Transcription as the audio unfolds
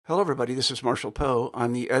Hello, everybody. This is Marshall Poe.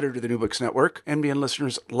 I'm the editor of the New Books Network. NBN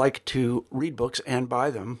listeners like to read books and buy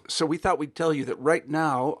them. So we thought we'd tell you that right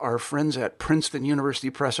now, our friends at Princeton University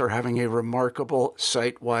Press are having a remarkable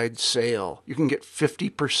site-wide sale. You can get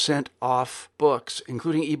 50% off books,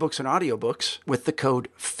 including ebooks and audiobooks, with the code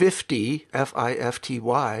 50,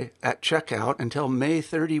 F-I-F-T-Y, at checkout until May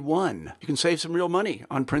 31. You can save some real money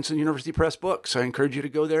on Princeton University Press books. I encourage you to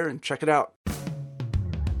go there and check it out.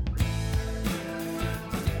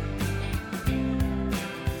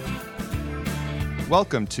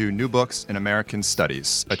 Welcome to New Books in American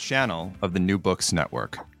Studies, a channel of the New Books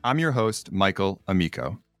Network. I'm your host, Michael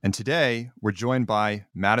Amico, and today we're joined by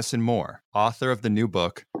Madison Moore, author of the new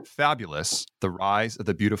book, Fabulous, The Rise of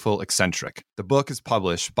the Beautiful Eccentric. The book is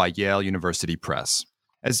published by Yale University Press.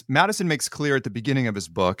 As Madison makes clear at the beginning of his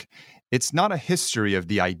book, it's not a history of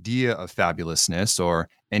the idea of fabulousness or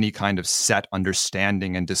any kind of set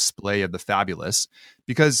understanding and display of the fabulous,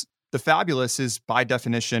 because the fabulous is, by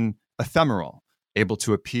definition, ephemeral, able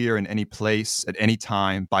to appear in any place at any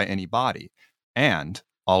time by anybody, and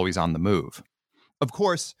always on the move. Of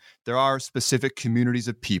course, there are specific communities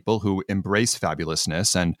of people who embrace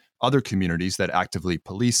fabulousness and other communities that actively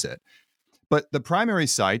police it. But the primary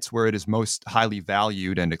sites where it is most highly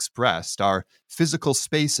valued and expressed are physical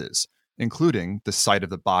spaces, including the site of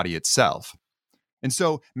the body itself. And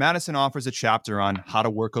so Madison offers a chapter on how to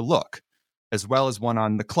work a look, as well as one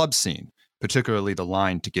on the club scene, particularly the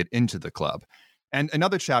line to get into the club, and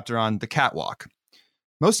another chapter on the catwalk.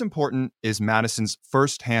 Most important is Madison's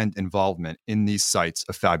firsthand involvement in these sites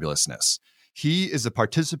of fabulousness. He is a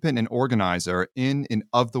participant and organizer in and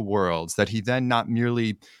of the worlds that he then not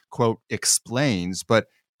merely, quote, explains, but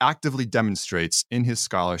actively demonstrates in his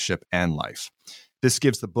scholarship and life. This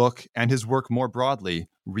gives the book and his work more broadly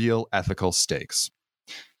real ethical stakes.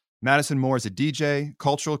 Madison Moore is a DJ,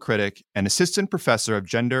 cultural critic, and assistant professor of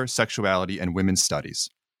gender, sexuality, and women's studies.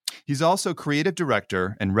 He's also creative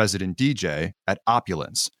director and resident DJ at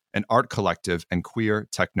Opulence, an art collective and queer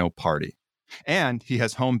techno party. And he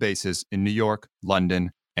has home bases in New York,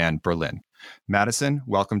 London, and Berlin. Madison,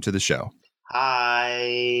 welcome to the show.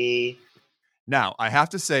 Hi. Now, I have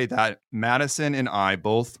to say that Madison and I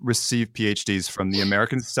both received PhDs from the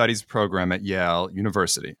American Studies program at Yale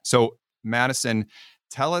University. So, Madison,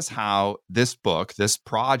 tell us how this book, this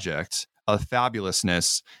project of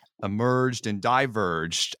fabulousness, emerged and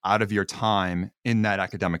diverged out of your time in that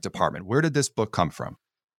academic department. Where did this book come from?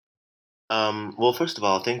 Well, first of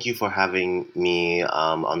all, thank you for having me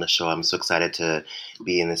on the show. I'm so excited to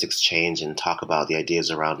be in this exchange and talk about the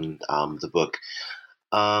ideas around the book.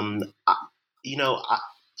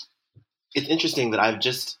 It's interesting that I've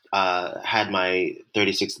just had my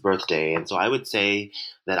 36th birthday, and so I would say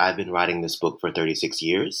that I've been writing this book for 36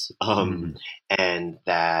 years, and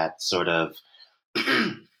that sort of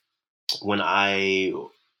when the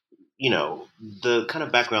kind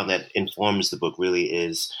of background that informs the book really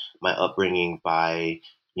is my upbringing by,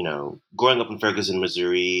 growing up in Ferguson,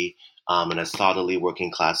 Missouri, in a solidly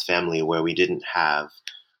working class family where we didn't have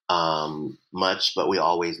much, but we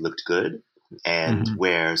always looked good, and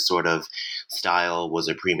where sort of style was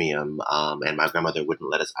a premium, and my grandmother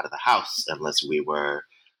wouldn't let us out of the house unless we were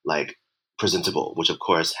like presentable, which of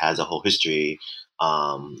course has a whole history,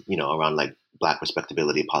 around like Black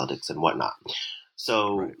respectability politics and whatnot.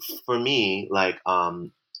 So for me,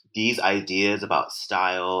 these ideas about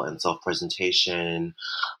style and self-presentation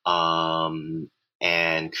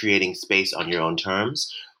and creating space on your own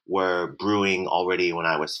terms were brewing already when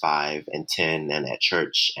I was 5 and 10 and at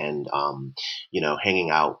church and,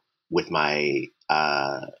 hanging out with my,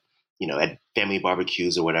 at family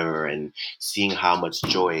barbecues or whatever and seeing how much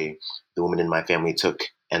joy the women in my family took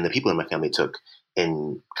and the people in my family took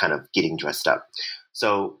in kind of getting dressed up.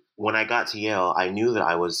 So when I got to Yale, I knew that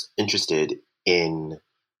I was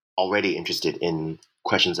already interested in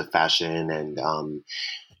questions of fashion. And, I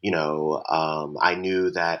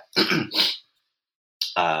knew that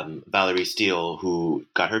Valerie Steele, who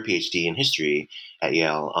got her PhD in history at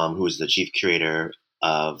Yale, who was the chief curator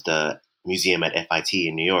of the museum at FIT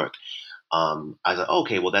in New York, I was like,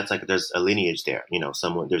 okay, well, that's like, there's a lineage there,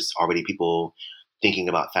 there's already people thinking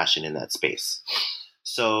about fashion in that space.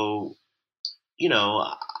 So,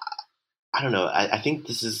 I don't know. I think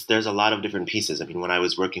there's a lot of different pieces. I mean, when I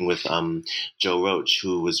was working with Joe Roach,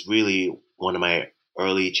 who was really one of my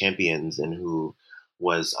early champions and who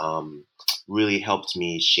was really helped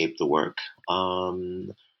me shape the work. I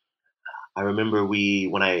remember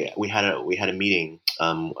we had a meeting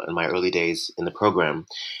in my early days in the program,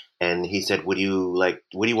 and he said, What do you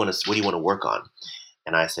want to work on?"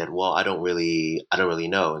 And I said, "Well, I don't really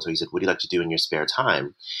know." And so he said, "What do you like to do in your spare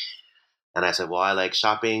time?" And I said, well, I like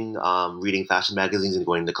shopping, reading fashion magazines, and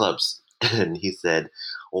going to clubs. And he said,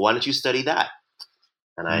 well, why don't you study that?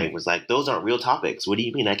 And I was like, those aren't real topics. What do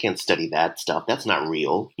you mean I can't study that stuff? That's not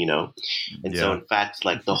real, you know? And so in fact,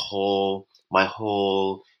 like my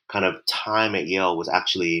whole kind of time at Yale was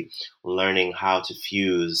actually learning how to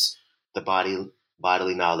fuse the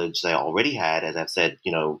bodily knowledge that I already had, as I've said,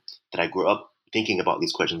 you know, that I grew up thinking about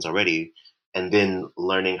these questions already, and then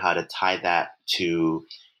learning how to tie that to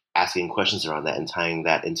asking questions around that and tying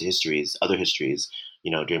that into other histories,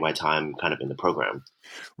 you know, during my time kind of in the program.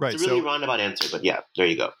 Right. It's a really roundabout answer, but yeah, there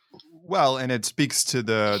you go. Well, and it speaks to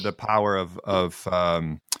the power of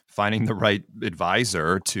finding the right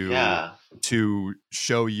advisor to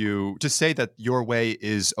show you, to say that your way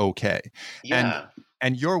is okay. Yeah.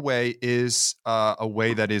 And your way is a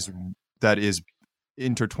way that is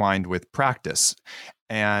intertwined with practice.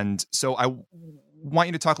 And so I want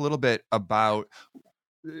you to talk a little bit about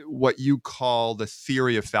what you call the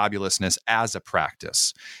theory of fabulousness as a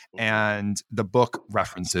practice. And the book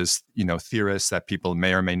references, you know, theorists that people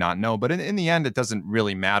may or may not know, but in the end, it doesn't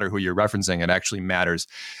really matter who you're referencing. It actually matters.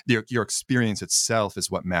 Your experience itself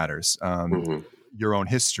is what matters, your own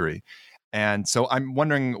history. And so I'm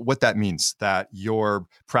wondering what that means, that your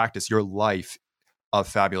practice, your life of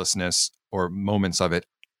fabulousness or moments of it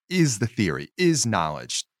is the theory, is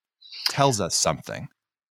knowledge, tells us something.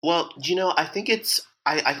 Well, you know, I think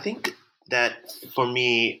I think that for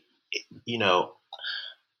me, you know,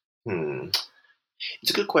 it's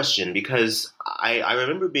a good question, because I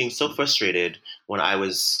remember being so frustrated when I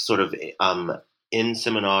was sort of in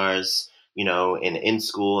seminars, you know, and in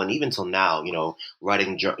school, and even till now, you know,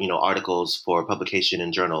 writing, you know, articles for publication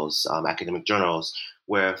in journals, academic journals,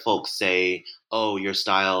 where folks say, oh, your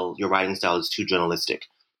writing style is too journalistic,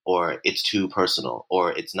 or it's too personal,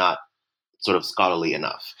 or it's not sort of scholarly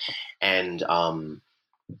enough. And,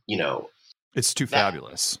 you know, it's too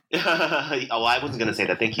fabulous. Oh, I wasn't going to say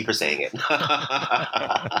that. Thank you for saying it.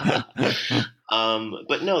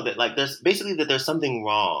 But no, that there's something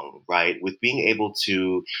wrong, right, with being able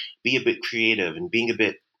to be a bit creative and being a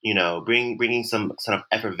bit, you know, bringing some sort of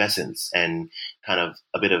effervescence and kind of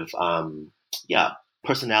a bit of,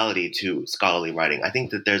 personality to scholarly writing. I think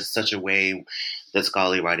that there's such a way that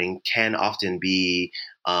scholarly writing can often be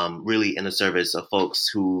really in the service of folks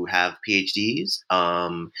who have PhDs.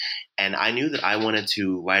 And I knew that I wanted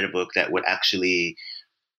to write a book that would actually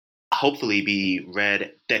hopefully be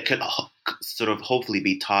read, that could sort of hopefully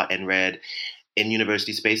be taught and read in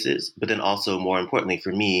university spaces, but then also, more importantly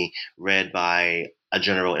for me, read by a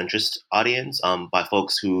general interest audience, by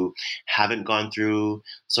folks who haven't gone through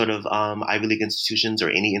sort of Ivy League institutions or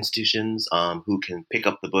any institutions, who can pick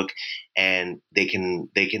up the book and they can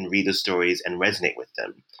read the stories and resonate with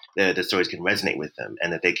them. The stories can resonate with them,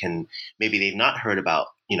 and that maybe they've not heard about,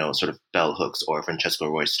 you know, sort of bell hooks or Francesco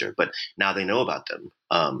Royster, but now they know about them.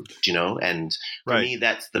 You know, and for me,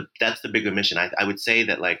 that's the bigger mission. I would say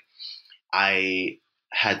that, like, I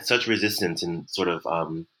had such resistance in sort of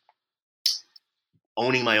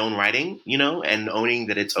owning my own writing, you know, and owning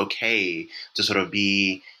that it's okay to sort of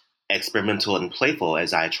be experimental and playful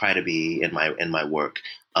as I try to be in my work,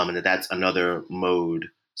 and that's another mode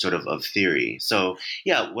sort of theory. So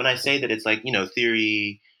yeah, when I say that it's like, you know,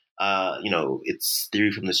 theory, you know, it's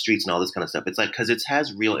theory from the streets and all this kind of stuff, it's like because it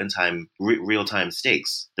has real time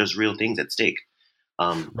stakes. There's real things at stake.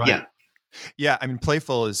 Right. Yeah. Yeah, I mean,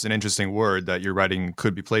 playful is an interesting word, that your writing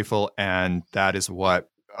could be playful, and that is what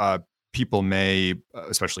people may,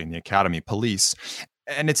 especially in the academy, police.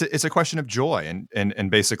 And it's a question of joy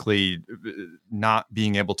and basically not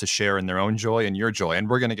being able to share in their own joy and your joy. And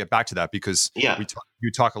we're going to get back to that, because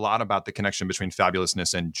you talk a lot about the connection between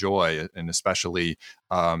fabulousness and joy, and especially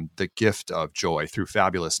the gift of joy through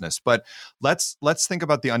fabulousness. But let's think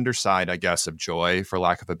about the underside, I guess, of joy, for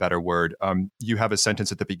lack of a better word. You have a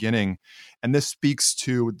sentence at the beginning, and this speaks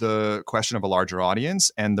to the question of a larger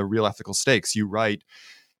audience and the real ethical stakes. You write,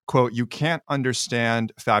 quote, "You can't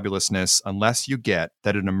understand fabulousness unless you get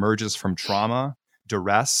that it emerges from trauma,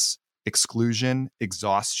 duress, exclusion,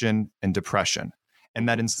 exhaustion, and depression. And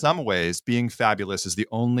that in some ways, being fabulous is the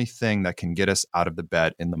only thing that can get us out of the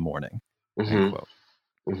bed in the morning." End quote.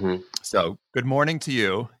 So, good morning to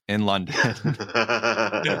you in London.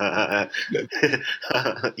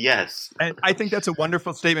 Yes, and I think that's a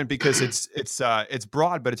wonderful statement, because it's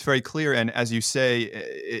broad, but it's very clear. And as you say,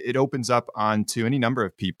 it opens up onto any number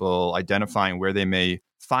of people identifying where they may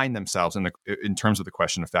find themselves in terms of the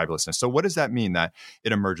question of fabulousness. So, what does that mean, that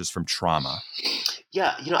it emerges from trauma?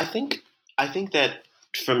 Yeah, you know, I think that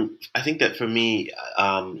for me,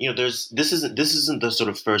 you know, this isn't the sort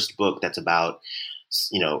of first book that's about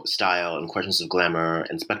style and questions of glamour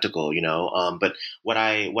and spectacle, but what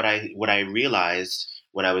I realized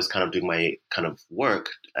when I was kind of doing my kind of work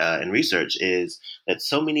and research is that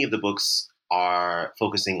so many of the books are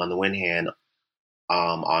focusing on the one hand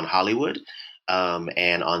on Hollywood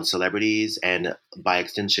and on celebrities and by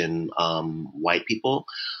extension white people,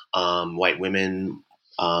 white women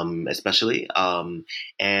especially, and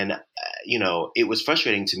it was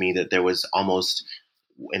frustrating to me that there was almost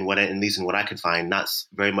at least in what I could find, not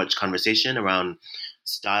very much conversation around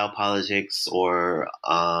style politics or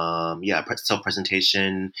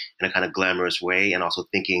self-presentation in a kind of glamorous way, and also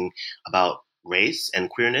thinking about race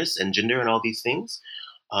and queerness and gender and all these things.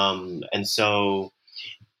 And so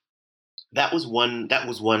that was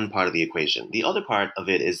one part of the equation. The other part of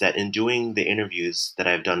it is that in doing the interviews that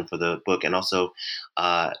I've done for the book, and also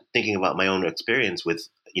thinking about my own experience with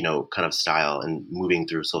kind of style and moving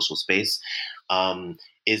through social space,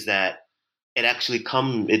 is that it actually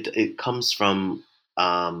comes from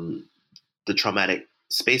the traumatic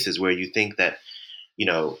spaces where you think that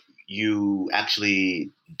you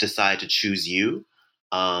actually decide to choose you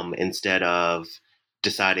instead of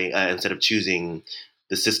choosing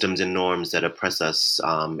the systems and norms that oppress us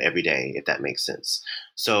every day, if that makes sense.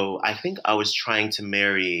 So I think I was trying to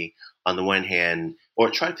marry, on the one hand,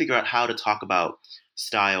 or try to figure out how to talk about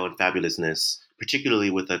style and fabulousness, particularly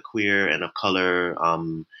with a queer and of color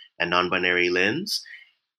and non-binary lens,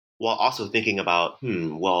 while also thinking about,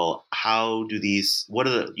 well, what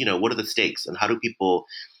are the stakes and how do people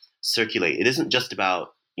circulate? It isn't just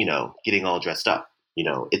about, getting all dressed up.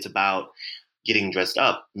 It's about getting dressed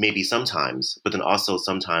up, maybe sometimes, but then also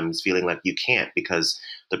sometimes feeling like you can't because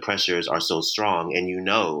the pressures are so strong. And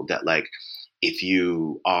that like, if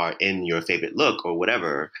you are in your favorite look or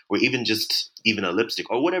whatever, or even a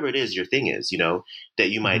lipstick or whatever it is your thing is,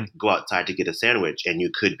 that you might go outside to get a sandwich and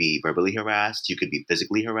you could be verbally harassed, you could be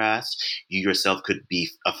physically harassed, you yourself could be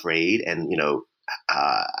afraid and,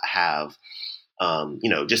 have,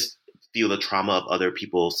 just feel the trauma of other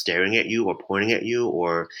people staring at you or pointing at you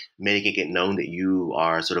or making it known that you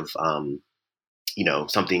are sort of,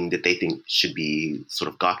 something that they think should be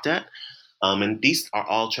sort of gawked at. And these are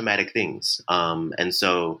all traumatic things. And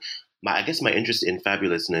so I guess my interest in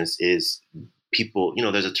fabulousness is people,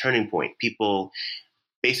 there's a turning point. People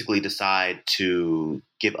basically decide to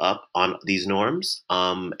give up on these norms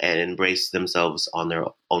and embrace themselves on their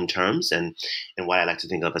own terms, and what I like to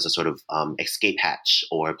think of as a sort of escape hatch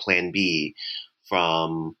or plan B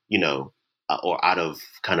from, or out of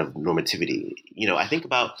kind of normativity. I think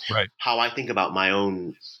about how I think about my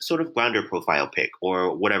own sort of Grindr profile pic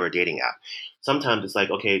or whatever dating app. Sometimes it's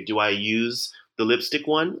like, okay, do I use the lipstick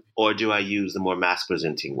one or do I use the more mask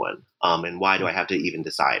presenting one? And why do I have to even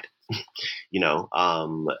decide?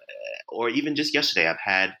 Or even just yesterday, I've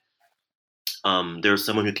had, there was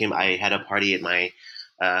someone who came, I had a party at my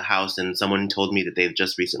house and someone told me that they've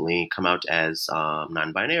just recently come out as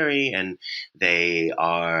non-binary and they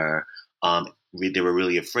are, they were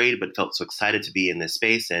really afraid, but felt so excited to be in this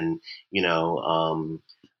space. And,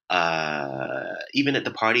 even at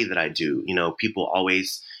the party that I do, people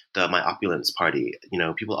always, my opulence party,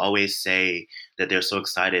 people always say that they're so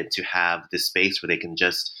excited to have this space where they can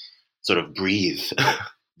just sort of breathe.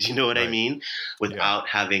 Do you know what I mean? Without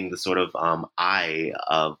having the sort of eye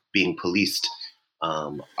of being policed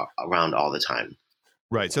around all the time.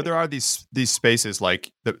 Right. So there are these spaces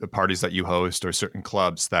like the parties that you host or certain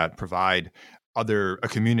clubs that provide a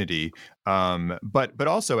community. But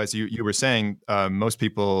also, as you were saying, most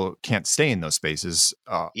people can't stay in those spaces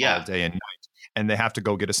all day and night, and they have to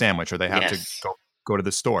go get a sandwich or they have to go to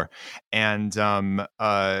the store. And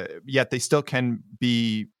yet they still can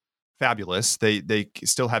be fabulous. They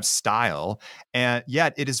still have style, and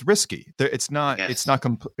yet it is risky. It's not a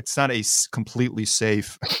completely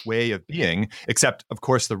safe way of being. Except, of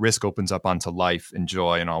course, the risk opens up onto life and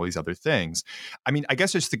joy and all these other things. I mean, I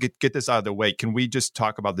guess just to get this out of the way, can we just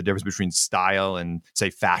talk about the difference between style and, say,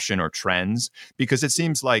 fashion or trends? Because it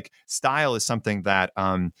seems like style is something that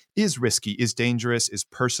is risky, is dangerous, is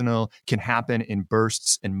personal, can happen in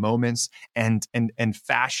bursts and moments, and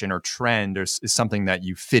fashion or trend is something that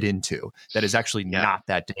you fit into. That is actually not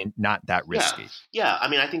that risky. Yeah. I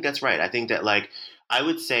mean, I think that's right. I think that, like, I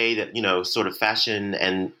would say that, sort of fashion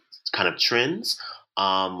and kind of trends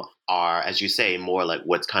are, as you say, more like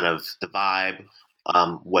what's kind of the vibe,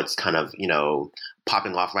 what's kind of,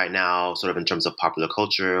 popping off right now, sort of in terms of popular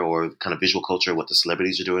culture or kind of visual culture, what the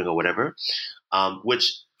celebrities are doing or whatever,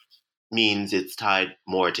 which means it's tied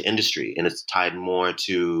more to industry and it's tied more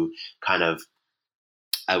to kind of,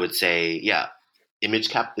 I would say,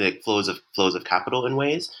 image like flows of capital in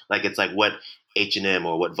ways. Like, it's like what H&M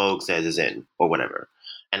or what Vogue says is in or whatever.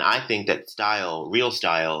 And I think that style, real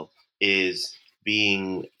style, is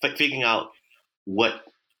figuring out what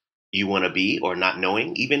you want to be or not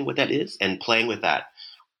knowing even what that is and playing with that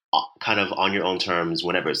kind of on your own terms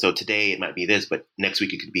whenever. So today it might be this, but next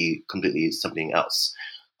week it could be completely something else.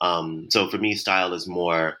 So for me, style is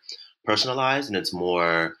more personalized and it's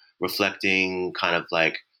more reflecting kind of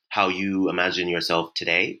like how you imagine yourself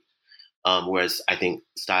today. Whereas I think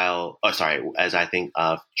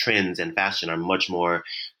trends and fashion are much more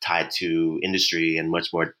tied to industry and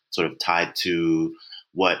much more sort of tied to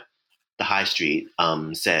what the high street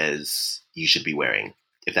says you should be wearing,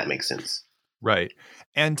 if that makes sense. Right.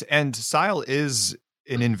 And style is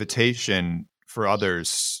an invitation for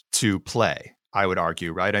others to play, I would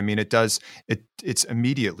argue, right? I mean, it's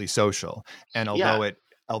immediately social. And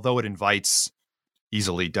although it invites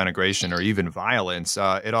easily denigration or even violence,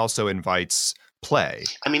 it also invites play.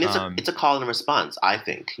 I mean, it's a call and response, I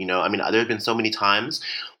think. You know, I mean, there have been so many times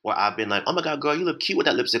where I've been like, oh my God, girl, you look cute with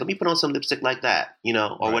that lipstick. Let me put on some lipstick like that, you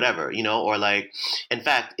know, or whatever, you know, or like, in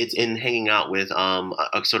fact, it's in hanging out with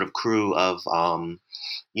a sort of crew of,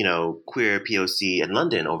 you know, queer POC in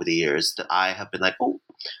London over the years that I have been like, oh,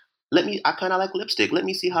 I kind of like lipstick. Let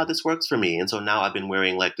me see how this works for me. And so now I've been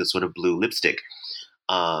wearing like this sort of blue lipstick.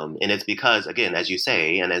 And it's because, again, as you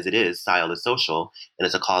say, and as it is, style is social and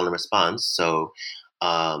it's a call and response. So,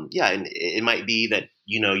 and it might be that,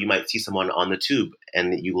 you know, you might see someone on the tube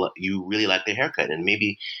and you really like their haircut and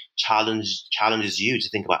maybe challenges you to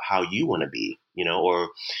think about how you want to be, you know, or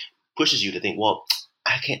pushes you to think, well,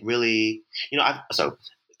 I can't really, you know, so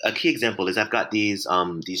a key example is I've got these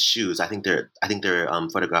shoes. I think they're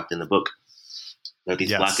photographed in the book. They're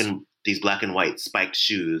these black and white spiked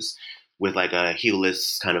shoes with like a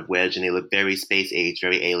heelless kind of wedge, and they look very space age,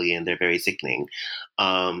 very alien. They're very sickening.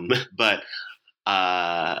 But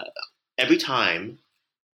every time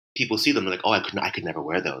people see them, they're like, "Oh, I could never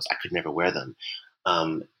wear those. I could never wear them."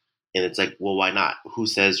 And it's like, well, why not? Who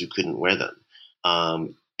says you couldn't wear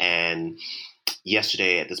them? And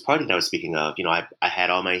yesterday at this party that I was speaking of, you know, I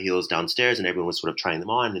had all my heels downstairs, and everyone was sort of trying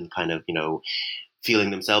them on and kind of, you know,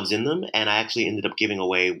 feeling themselves in them. And I actually ended up giving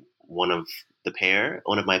away one of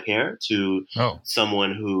my pair to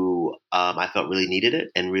someone who I felt really needed it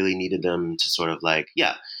and really needed them to sort of like,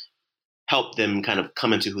 help them kind of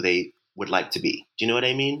come into who they would like to be. Do you know what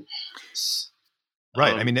I mean?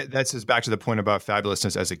 Right. I mean, that's just back to the point about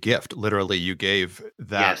fabulousness as a gift. Literally, you gave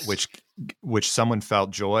that which someone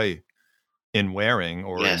felt joy in wearing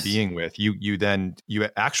or in being with. You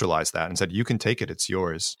actualized that and said, you can take it. It's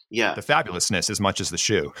yours. Yeah. The fabulousness as much as the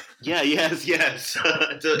shoe. Yeah. Yes.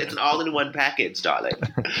 It's an all-in-one package, darling.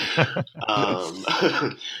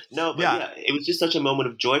 No, but it was just such a moment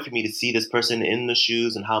of joy for me to see this person in the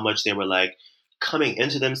shoes and how much they were like coming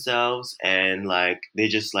into themselves, and like they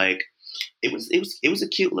just like it was a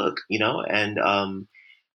cute look, you know. And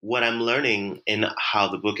what I'm learning in how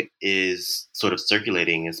the book is sort of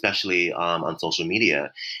circulating, especially on social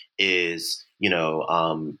media, is, you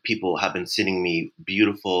know, people have been sending me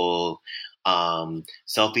beautiful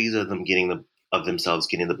selfies of themselves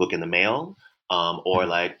getting the book in the mail, or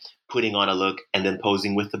like putting on a look and then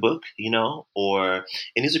posing with the book, you know, and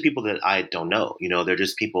these are people that I don't know, you know, they're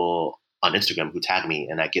just people on Instagram who tag me,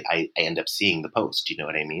 and I end up seeing the post, you know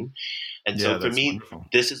what I mean? And so for me, wonderful.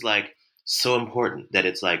 This is like so important that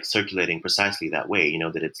it's like circulating precisely that way, you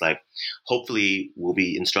know, that it's like hopefully will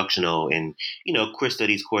be instructional in, you know, queer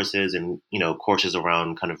studies courses and, you know, courses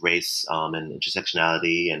around kind of race and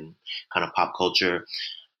intersectionality and kind of pop culture,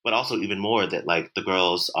 but also even more that like the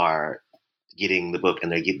girls are getting the book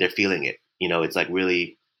and they're feeling it, you know, it's like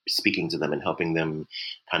really speaking to them and helping them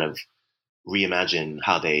kind of reimagine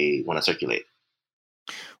how they want to circulate.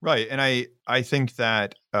 Right. And I think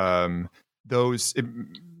that it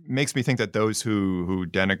makes me think that those who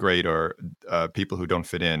denigrate or people who don't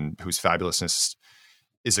fit in, whose fabulousness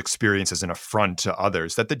is experienced as an affront to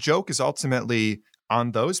others, that the joke is ultimately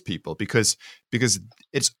on those people because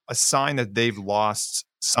it's a sign that they've lost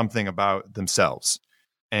something about themselves.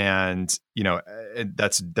 And, you know,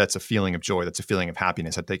 that's a feeling of joy. That's a feeling of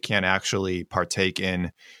happiness, that they can't actually partake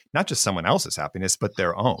in not just someone else's happiness, but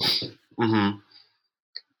their own. Mm-hmm.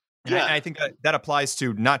 And I think that applies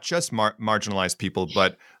to not just marginalized people,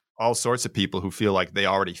 but all sorts of people who feel like they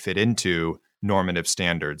already fit into normative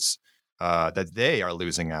standards, that they are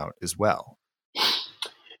losing out as well.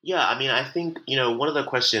 Yeah, I mean, I think, you know, one of the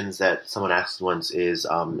questions that someone asked once is,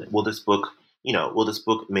 will this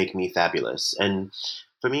book make me fabulous? And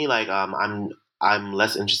for me, like, I'm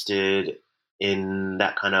less interested in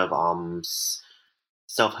that kind of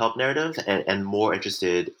self-help narrative and more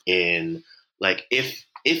interested in, like, if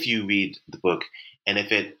if you read the book and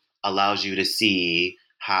if it allows you to see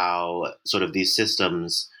how sort of these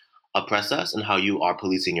systems oppress us and how you are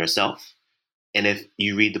policing yourself, and if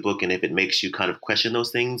you read the book and if it makes you kind of question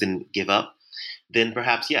those things and give up, then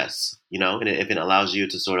perhaps yes, and if it allows you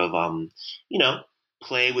to sort of,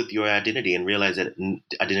 play with your identity and realize that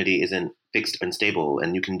identity isn't fixed and stable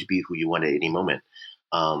and you can be who you want at any moment.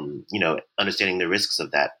 Understanding the risks of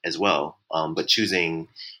that as well, but choosing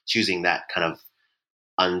that kind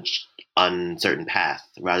of uncertain path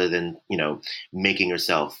rather than making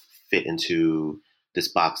yourself fit into this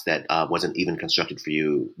box that wasn't even constructed for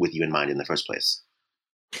you with you in mind in the first place.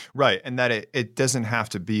 Right. And that it doesn't have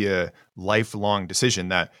to be a lifelong decision,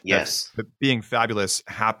 that being fabulous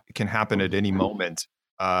can happen at any moment.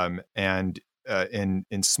 And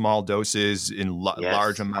in small doses, in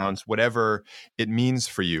large amounts, whatever it means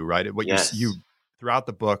for you, right? What you throughout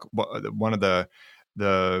the book, one of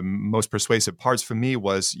the most persuasive parts for me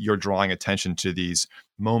was you're drawing attention to these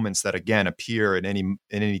moments that again appear at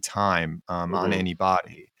any time on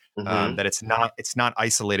anybody. That it's not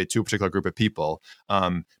isolated to a particular group of people,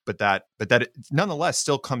 but that it nonetheless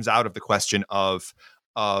still comes out of the question of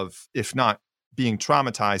if not being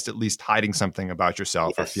traumatized, at least hiding something about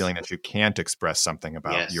yourself or feeling that you can't express something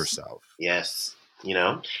about yourself. Yes,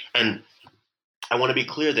 and I want to be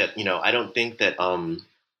clear that I don't think that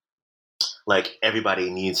like everybody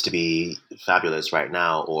needs to be fabulous right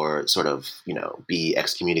now or sort of be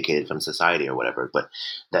excommunicated from society or whatever, but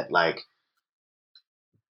that like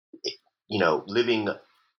living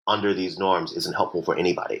under these norms isn't helpful for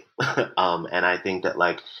anybody. And I think that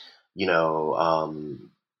like,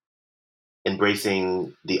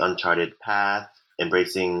 embracing the uncharted path,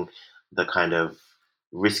 embracing the kind of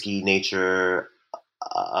risky nature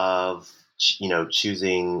of,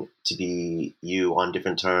 choosing to be you on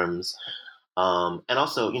different terms. And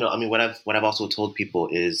also, what I've also told people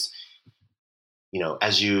is,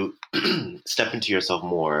 as you step into yourself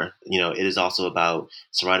more, it is also about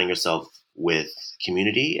surrounding yourself with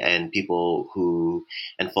community and people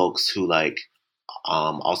and folks who like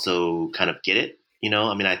also kind of get it.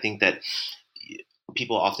 I think that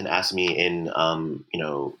people often ask me in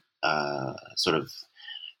sort of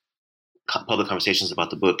public conversations about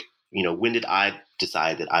the book, when did I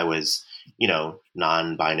decide that I was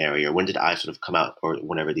non-binary, or when did I sort of come out, or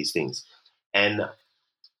whenever these things. And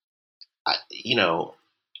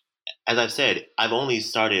as I've said, I've only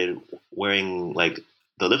started wearing like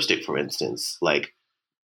the lipstick, for instance, like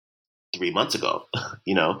 3 months ago,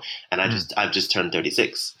 and I've just turned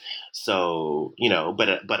 36. So,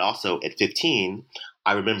 but also at 15,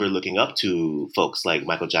 I remember looking up to folks like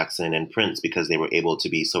Michael Jackson and Prince because they were able to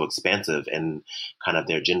be so expansive in kind of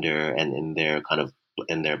their gender and in their kind of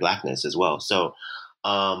in their blackness as well. So,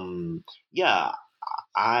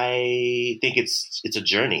 I think it's a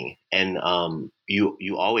journey, and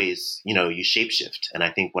you always you shapeshift, and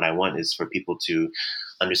I think what I want is for people to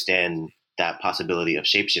understand that possibility of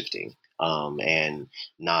shapeshifting, and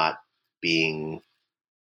not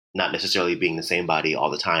necessarily being the same body all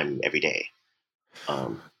the time every day.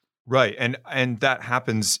 Right, and that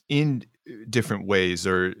happens in different ways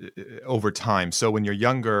or over time. So when you're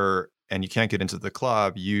younger and you can't get into the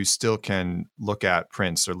club, you still can look at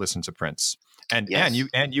Prince or listen to Prince. And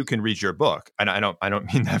you can read your book. And I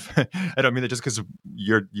don't mean that I don't mean that just because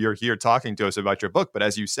you're here talking to us about your book, but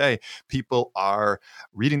as you say, people are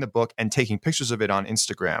reading the book and taking pictures of it on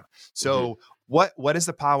Instagram. So what is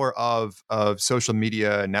the power of social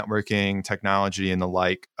media, networking, technology, and the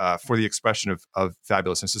like for the expression of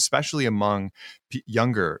fabulousness, especially among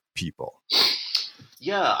younger people?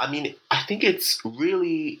 Yeah, I think it's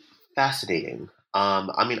really fascinating.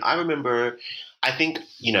 I remember, I think,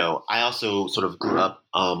 I also sort of grew up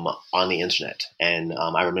on the internet, and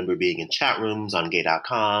I remember being in chat rooms on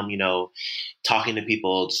gay.com, talking to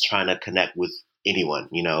people, just trying to connect with anyone,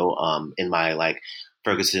 in my like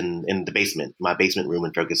Ferguson, in the basement, my basement room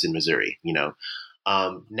in Ferguson, Missouri,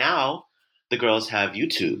 now the girls have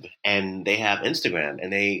YouTube and they have Instagram,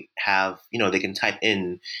 and they have, they can type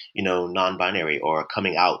in, non-binary or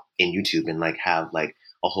coming out in YouTube and like have like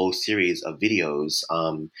a whole series of videos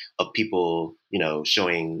of people,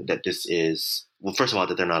 showing that this is, well, first of all,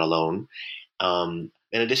 that they're not alone. In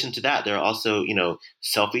addition to that, there are also,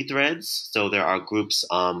 selfie threads. So there are groups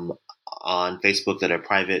on Facebook that are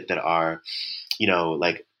private that are,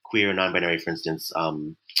 like queer non-binary, for instance,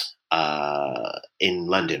 in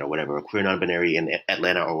London or whatever, or queer non-binary in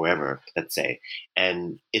Atlanta or wherever, let's say.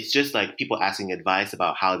 And it's just like people asking advice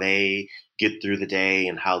about how they get through the day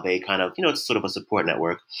and how they kind of, it's sort of a support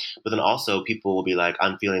network. But then also people will be like,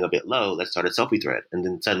 I'm feeling a bit low, let's start a selfie thread. And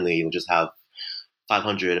then suddenly you'll just have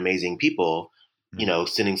 500 amazing people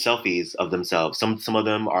sending selfies of themselves. Some of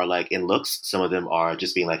them are like in looks. Some of them are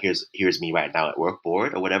just being like, here's me right now at work,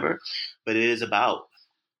 bored or whatever. But it is about,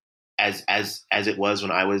 as it was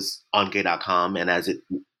when I was on gay.com and as it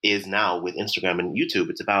is now with Instagram and YouTube,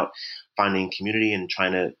 it's about finding community and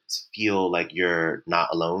trying to feel like you're not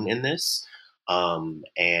alone in this.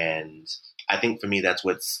 And I think for me, that's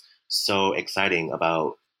what's so exciting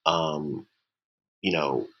about,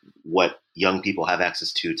 what young people have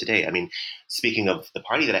access to today. I mean, speaking of the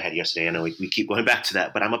party that I had yesterday, I know we keep going back to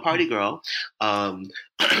that, but I'm a party girl. There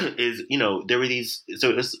were these, so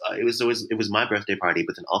it was my birthday party,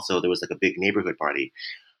 but then also there was like a big neighborhood party.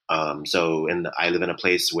 I live in a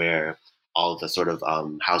place where all of the sort of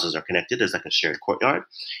houses are connected. There's like a shared courtyard.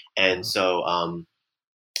 And so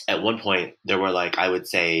at one point there were like, I would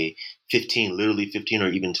say 15 or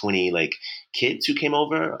even 20 like kids who came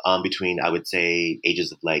over between, I would say,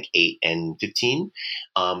 ages of like 8 and 15.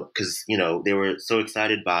 Cause they were so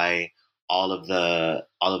excited by all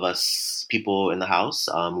of us people in the house.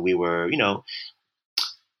 We were,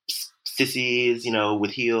 sissies,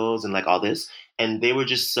 with heels and like all this. And they were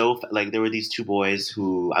just so like, there were these two boys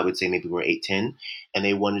who I would say maybe were 8, 10, and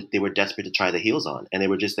they were desperate to try the heels on. And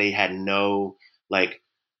they had no like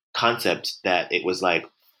concept that it was like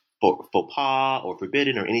faux pas or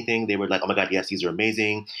forbidden or anything. They were like, oh my God, yes, these are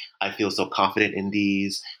amazing. I feel so confident in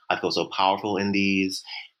these. I feel so powerful in these.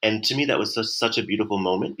 And to me, that was such a beautiful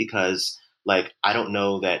moment because like, I don't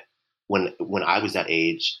know that when I was that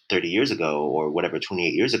age 30 years ago or whatever,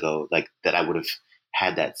 28 years ago, like that I would have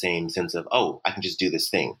had that same sense of, oh, I can just do this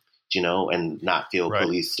thing, and not feel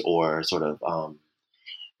policed or sort of, Well,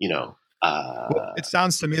 it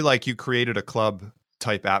sounds to me like you created a club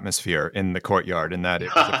type atmosphere in the courtyard, and that it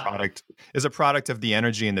was a product of the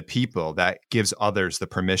energy and the people that gives others the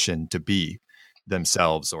permission to be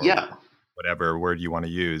themselves, or whatever word you want to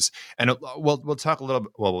use. And we'll talk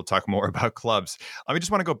more about clubs. I just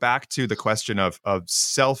want to go back to the question of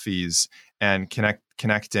selfies and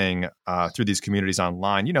connecting through these communities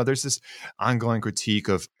online. There's this ongoing critique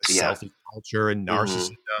of selfie culture and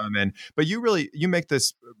narcissism, but you make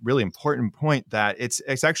this really important point that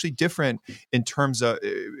it's actually different in terms of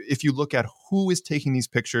if you look at who is taking these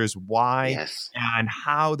pictures, why, and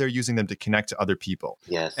how they're using them to connect to other people.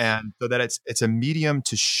 Yes. And so that it's a medium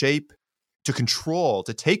to shape, to control,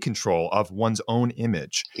 to take control of one's own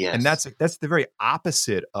image. Yes. And that's the very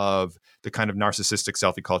opposite of the kind of narcissistic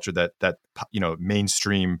selfie culture that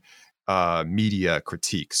mainstream media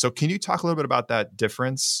critique. So can you talk a little bit about that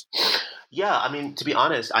difference? Yeah, I mean, to be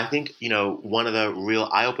honest, I think, one of the real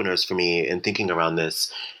eye-openers for me in thinking around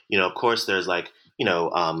this, of course, there's like,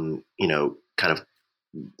 kind of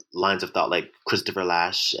lines of thought like Christopher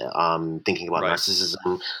Lasch thinking about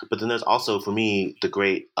narcissism. But then there's also, for me, the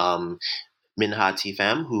great Minha T.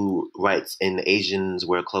 Pham, who writes In Asians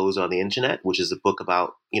Wear Clothes on the Internet, which is a book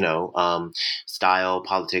about, style,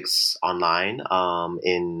 politics online,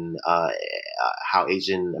 in how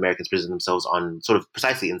Asian Americans present themselves on sort of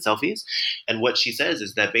precisely in selfies. And what she says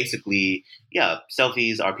is that basically,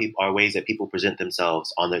 selfies are ways that people present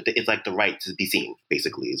themselves on it's like the right to be seen,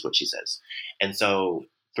 basically, is what she says. And so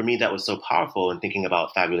for me, that was so powerful in thinking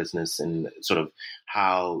about fabulousness and sort of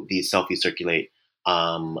how these selfies circulate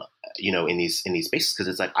in these spaces, because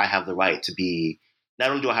it's like I have the right to be. Not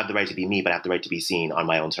only do I have the right to be me, but I have the right to be seen on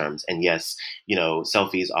my own terms. And yes,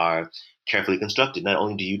 selfies are carefully constructed. Not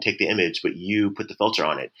only do you take the image, but you put the filter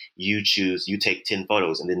on it. You take 10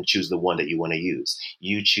 photos and then choose the one that you want to use.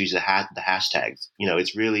 You choose the hashtags.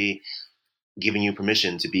 It's really giving you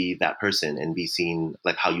permission to be that person and be seen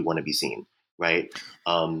like how you want to be seen, right?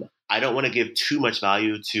 I don't want to give too much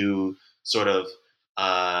value to sort of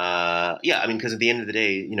because at the end of the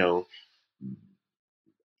day,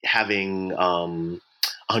 having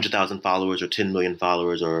 100,000 followers or 10 million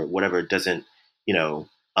followers or whatever doesn't,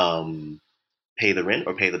 pay the rent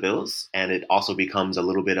or pay the bills, and it also becomes a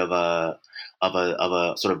little bit of a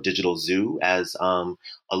sort of digital zoo, as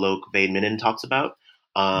Alok Vaid-Menon talks about.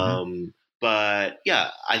 But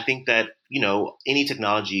I think that any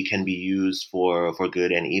technology can be used for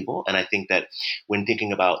good and evil, and I think that when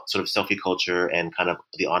thinking about sort of selfie culture and kind of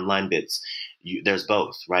the online bits, there's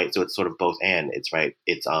both, right? So it's sort of both, and it's right.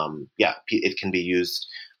 It's it can be used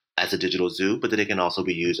as a digital zoo, but then it can also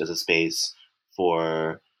be used as a space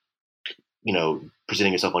for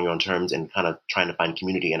presenting yourself on your own terms and kind of trying to find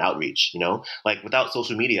community and outreach. Like without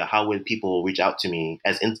social media, how would people reach out to me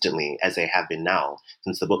as instantly as they have been now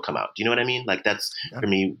since the book come out? Do you know what I mean? Like that's for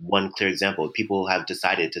me one clear example. People have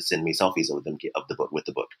decided to send me selfies of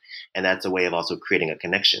the book, and that's a way of also creating a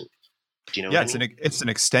connection. Do you know Yeah, what I mean? it's an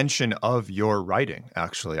extension of your writing.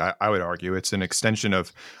 Actually, I would argue it's an extension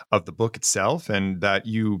of the book itself, and that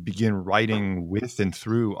you begin writing with and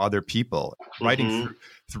through other people,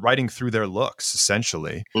 Mm-hmm. writing through their looks,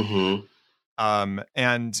 essentially. Mm-hmm.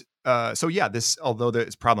 And so yeah, this, although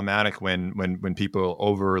it's problematic when people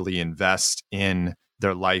overly invest in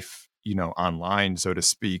their life, online, so to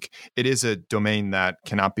speak, it is a domain that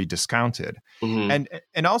cannot be discounted. Mm-hmm.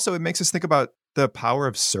 And also it makes us think about the power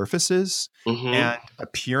of surfaces Mm-hmm. and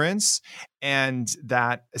appearance, and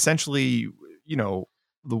that essentially, you know,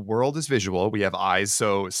 the world is visual. We have eyes,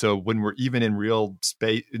 so when we're even in real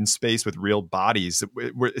space with real bodies,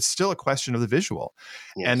 it's still a question of the visual,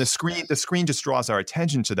 and Yes. the screen just draws our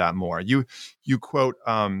attention to that more. You quote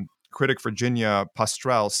critic Virginia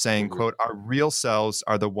Postrel saying, Mm-hmm. quote, "Our real selves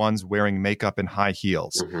are the ones wearing makeup and high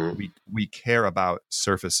heels. Mm-hmm. We care about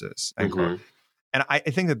surfaces," end quote. Mm-hmm. And I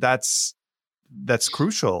think that's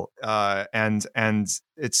crucial, and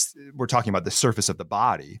we're talking about the surface of the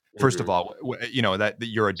body first of Mm-hmm. all. That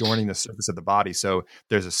you're adorning the surface of the body, so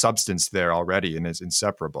there's a substance there already and is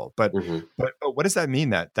inseparable. But Mm-hmm. what does that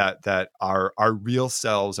mean, that our real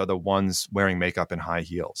selves are the ones wearing makeup and high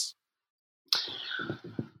heels?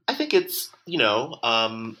 I think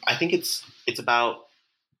I think it's about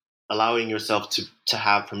allowing yourself to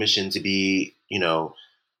have permission to be,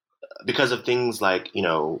 because of things like,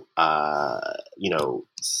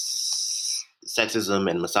 sexism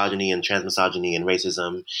and misogyny and transmisogyny and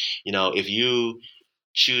racism. If you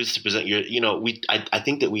choose to present I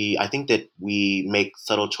think that we make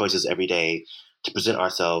subtle choices every day to present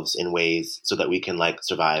ourselves in ways so that we can like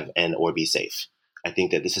survive and or be safe. I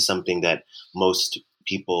think that this is something that most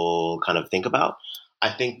people kind of think about. I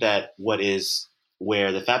think that where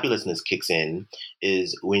the fabulousness kicks in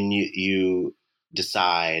is when you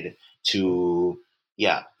decide to,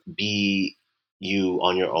 yeah, be you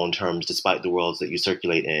on your own terms, despite the worlds that you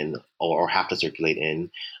circulate in or have to circulate in.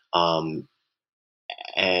 And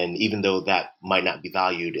even though that might not be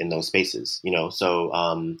valued in those spaces, so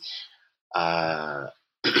uh,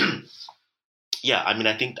 yeah, I mean,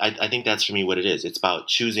 I think that's for me what it is. It's about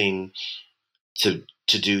choosing to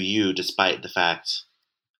do you, despite the fact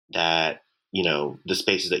that the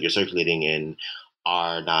spaces that you're circulating in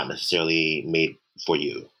are not necessarily made for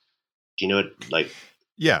you. Do you know what like?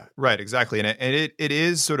 Yeah, right, exactly. And it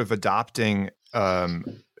is sort of adopting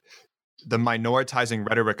the minoritizing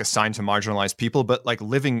rhetoric assigned to marginalized people, but like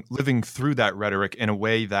living through that rhetoric in a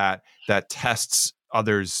way that tests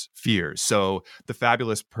others' fears. So the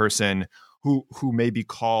fabulous person who may be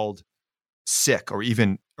called sick or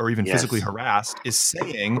even physically Yes. harassed is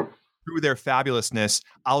saying through their fabulousness,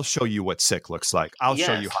 "I'll show you what sick looks like. I'll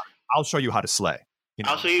show Yes. you how to slay."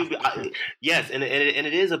 I'll show you. Yes, and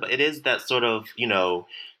it is that sort of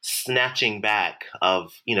snatching back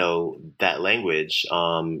of that language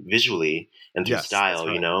visually and through Yes, that's style.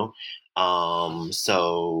 right.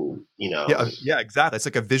 So Yeah, exactly. It's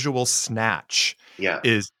like a visual snatch yeah.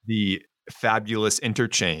 is the fabulous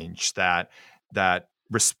interchange that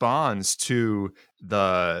responds to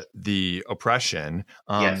the oppression,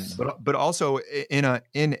 Yes. but also in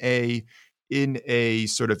a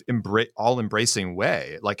sort of all embracing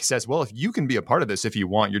way. Like it says, well, if you can be a part of this, if you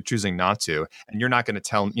want, you're choosing not to, and you're not going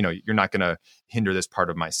to you're not going to hinder this part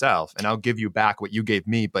of myself, and I'll give you back what you gave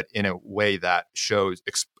me, but in a way that shows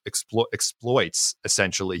exploits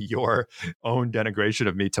essentially your own denigration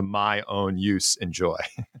of me to my own use and joy.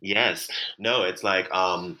 Yes. No, it's like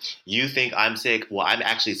you think I'm sick. Well, I'm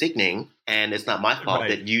actually sickening, and it's not my fault Right.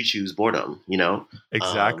 that you choose boredom.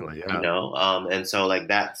 Exactly. Yeah. And so like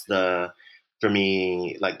that's for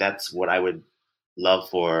me, like that's what I would love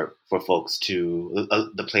for folks to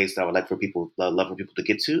the place that I would like for people love for people to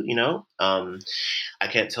get to. I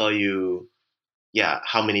can't tell you, yeah,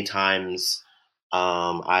 how many times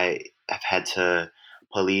I have had to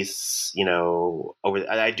police, over.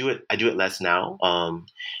 I do it less now,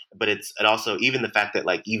 but it also even the fact that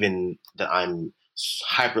like even that I'm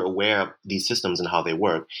hyper aware of these systems and how they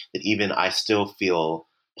work, that even I still feel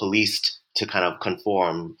policed to kind of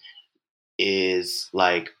conform is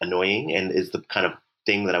like annoying and is the kind of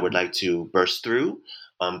thing that I would like to burst through.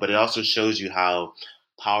 But it also shows you how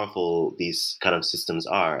powerful these kind of systems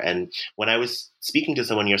are. And when I was speaking to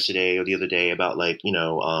someone yesterday or the other day about like,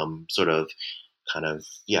 sort of kind of,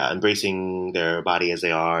 yeah, embracing their body as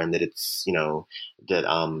they are, and that it's, that,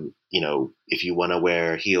 if you want to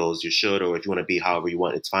wear heels, you should, or if you want to be however you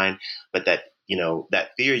want, it's fine. But that,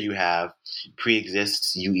 that fear you have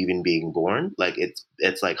pre-exists you even being born. Like it's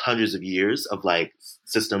like hundreds of years of like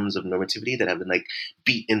systems of normativity that have been like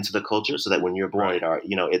beat into the culture, so that when you're born, Right.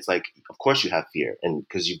 it's like, of course you have fear, and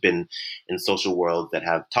because you've been in social worlds that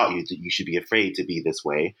have taught you that you should be afraid to be this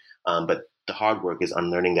way. But the hard work is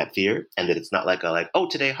unlearning that fear, and that it's not like oh,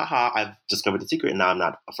 today, haha, I've discovered the secret and now I'm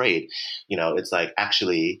not afraid. It's like,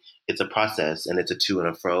 actually, it's a process, and it's a to and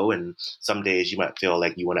a fro. And some days you might feel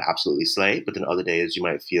like you want to absolutely slay, but then other days you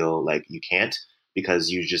might feel like you can't, because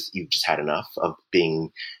you've just had enough of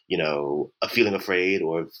being, of feeling afraid,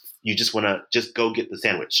 or you just want to just go get the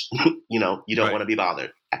sandwich. You don't Right. want to be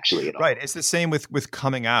bothered actually at all. Right. It's the same with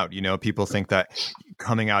coming out. People think that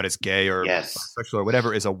coming out as gay or Yes. bisexual or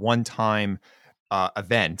whatever is a one-time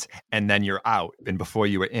event, and then you're out, and before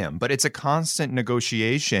you were in. But it's a constant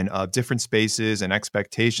negotiation of different spaces and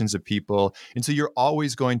expectations of people. And so you're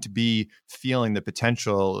always going to be feeling the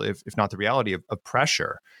potential, if not the reality, of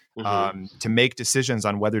pressure to make decisions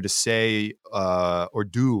on whether to say or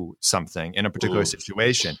do something in a particular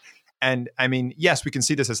situation. And I mean, yes, we can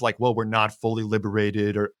see this as like, well, we're not fully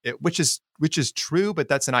liberated, which is true, but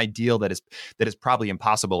that's an ideal that is probably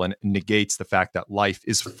impossible, and negates the fact that life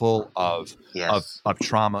is full of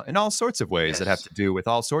trauma in all sorts of ways that have to do with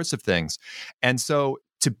all sorts of things. And so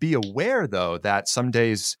to be aware, though, that some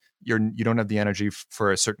days you don't have the energy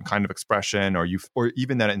for a certain kind of expression, or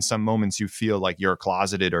even that in some moments you feel like you're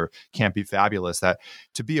closeted or can't be fabulous, that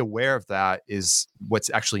to be aware of that is what's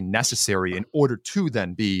actually necessary in order to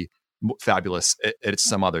then be fabulous at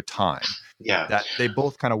some other time. Yeah, that they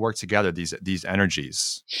both kind of work together, these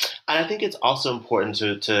energies. And I think it's also important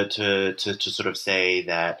to sort of say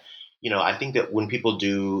that, I think that when people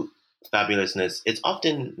do fabulousness, it's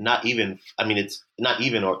often not even, it's not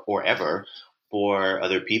even or ever for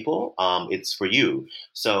other people. It's for you.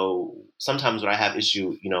 So sometimes what I have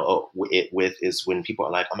issue, with is when people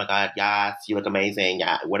are like, oh my God, yes, you look amazing,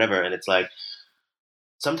 yeah, whatever. And it's like,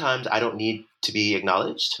 sometimes I don't need to be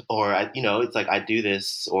acknowledged, or it's like I do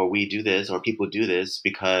this, or we do this, or people do this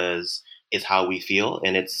because it's how we feel,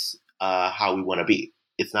 and it's how we want to be.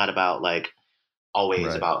 It's not about like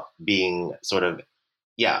always about being sort of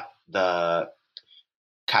the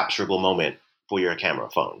capturable moment for your camera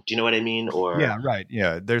phone. Do you know what I mean? Or yeah, right.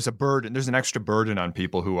 Yeah, there's an extra burden on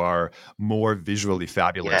people who are more visually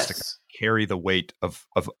fabulous to carry the weight of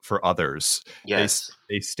for others. Yes.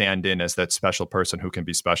 They stand in as that special person who can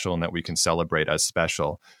be special and that we can celebrate as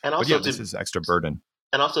special. And also, this is extra burden.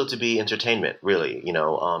 And also to be entertainment, really,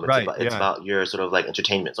 it's about your sort of like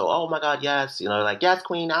entertainment. So, oh my God, yes, like, yes,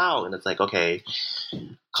 queen now. And it's like, okay,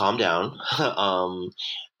 calm down.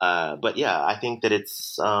 But yeah, I think that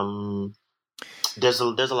it's, there's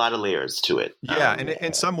a lot of layers to it. Yeah, and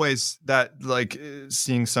in some ways, that like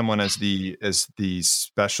seeing someone as the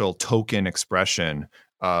special token expression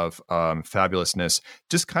of fabulousness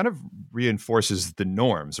just kind of reinforces the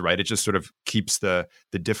norms, right? It just sort of keeps the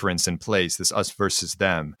difference in place, this us versus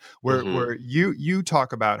them. Where you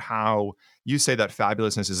talk about how you say that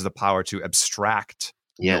fabulousness is the power to abstract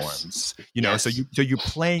norms, so you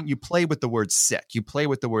play with the word sick, you play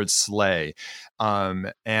with the word slay,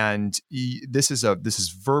 and this is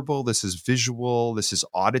verbal, this is visual, this is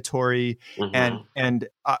auditory, and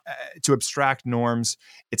to abstract norms,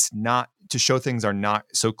 it's not to show things are not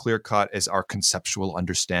so clear cut as our conceptual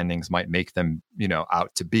understandings might make them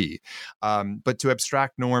out to be, but to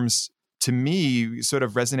abstract norms, to me, sort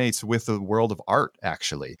of resonates with the world of art,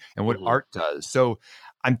 actually, and what art does. So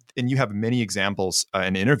and you have many examples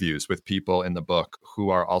and interviews with people in the book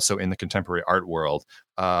who are also in the contemporary art world,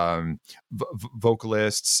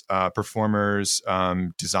 vocalists, performers,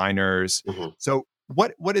 designers. So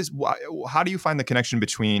how do you find the connection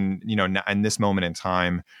between, in this moment in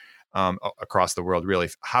time across the world, really,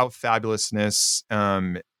 how fabulousness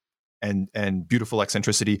and beautiful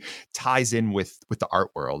eccentricity ties in with the art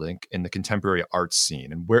world and in the contemporary art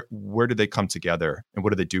scene, and where do they come together, and what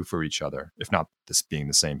do they do for each other, if not this being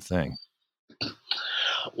the same thing?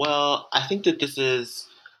 Well, I think that this is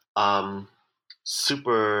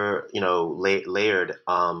super, layered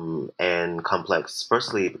and complex.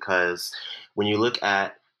 Firstly, because when you look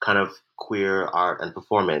at kind of queer art and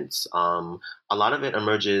performance, a lot of it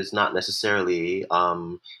emerges not necessarily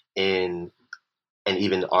in and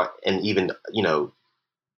even art, and even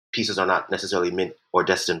pieces are not necessarily meant or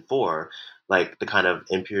destined for like the kind of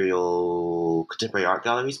imperial contemporary art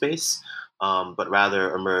gallery space, but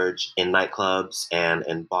rather emerge in nightclubs and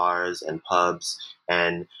in bars and pubs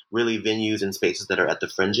and really venues and spaces that are at the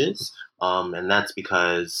fringes, and that's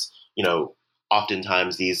because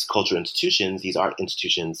oftentimes these cultural institutions, these art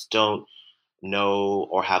institutions, don't know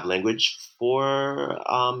or have language for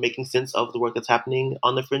making sense of the work that's happening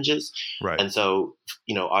on the fringes. Right. And so,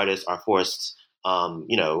 artists are forced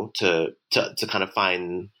to kind of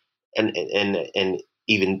find and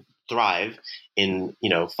even thrive in,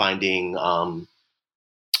 finding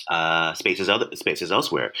spaces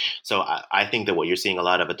elsewhere. So I think that what you're seeing a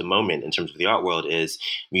lot of at the moment in terms of the art world is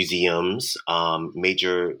museums,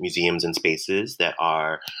 major museums and spaces that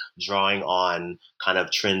are drawing on kind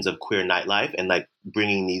of trends of queer nightlife and like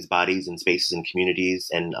bringing these bodies and spaces and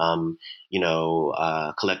communities and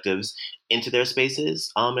collectives into their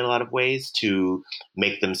spaces in a lot of ways to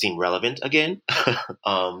make them seem relevant again.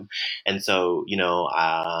 And so,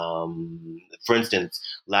 for instance,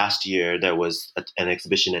 last year there was an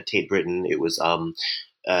exhibition at Tate Britain. It was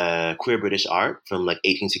queer British art from like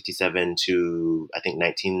 1867 to I think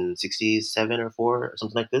 1967 or 4 or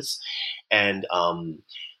something like this. And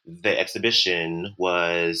the exhibition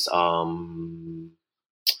was, a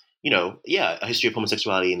history of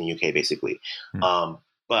homosexuality in the UK, basically.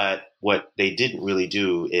 But what they didn't really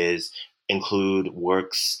do is include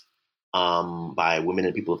works by women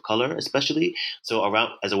and people of color, especially. So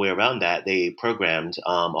as a way around that, they programmed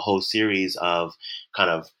a whole series of kind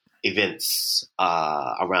of events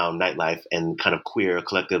around nightlife and kind of queer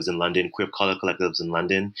collectives in London, queer color collectives in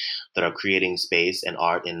London that are creating space and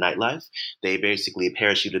art in nightlife. They basically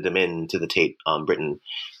parachuted them into the Tate Britain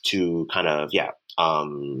to kind of,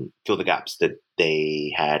 fill the gaps that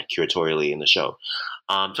they had curatorially in the show.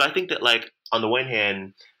 So I think that, like, on the one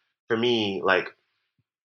hand, for me, like,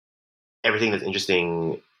 everything that's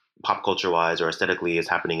interesting pop culture wise or aesthetically is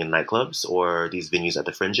happening in nightclubs or these venues at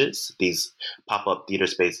the fringes, these pop-up theater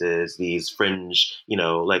spaces, these fringe,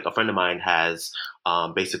 like a friend of mine has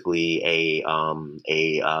basically a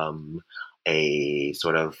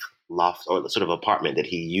sort of loft or sort of apartment that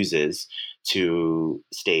he uses to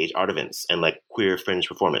stage art events and like queer fringe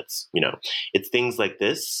performance. It's things like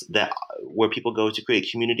this that where people go to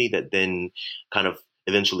create community that then kind of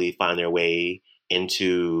eventually find their way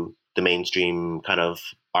into the mainstream kind of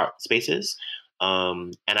art spaces.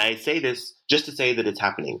 And I say this just to say that it's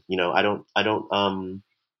happening. I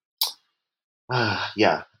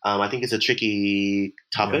think it's a tricky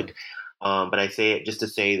topic. Yeah. But I say it just to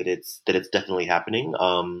say that it's definitely happening.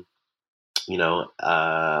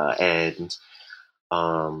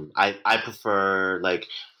 I prefer like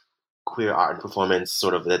queer art and performance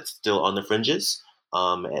sort of that's still on the fringes.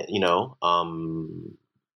 Right.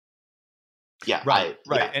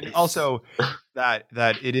 And also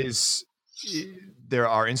that it is, there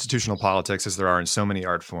are institutional politics as there are in so many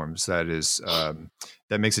art forms that is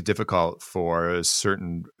that makes it difficult for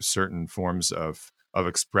certain forms of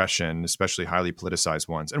expression, especially highly politicized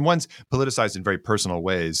ones, and ones politicized in very personal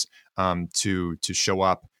ways, to show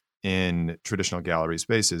up in traditional gallery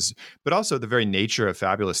spaces. But also the very nature of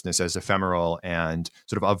fabulousness as ephemeral and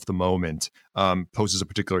sort of the moment poses a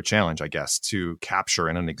particular challenge, I guess, to capture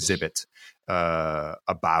in an exhibit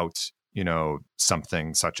about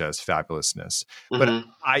something such as fabulousness. Mm-hmm. But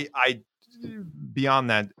I beyond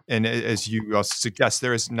that, and as you also suggest,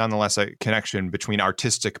 there is nonetheless a connection between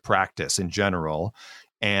artistic practice in general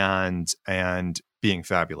and being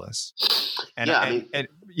fabulous. And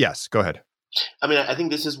yes, go ahead. I mean, I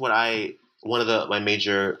think this is what one of my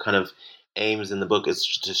major kind of aims in the book is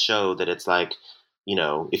to show that it's like,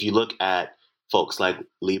 if you look at folks like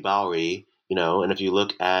Leigh Bowery, and if you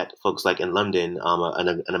look at folks like in London,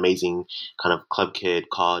 an amazing kind of club kid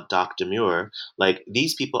called Doc Demure, like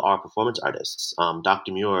these people are performance artists. Doc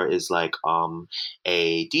Demure is like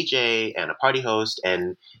a DJ and a party host,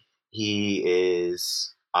 and he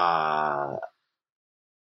is an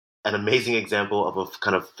amazing example of a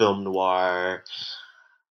kind of film noir,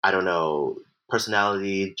 I don't know,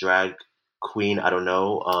 personality, drag queen, I don't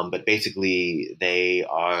know. But basically they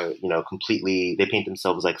are, completely, they paint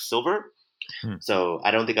themselves like silver. So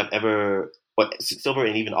I don't think I've ever, but silver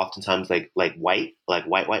and even oftentimes like white, like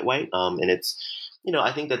white. And it's,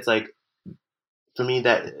 I think that's like, for me,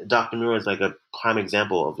 that Dr. Demure is like a prime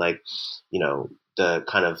example of like, the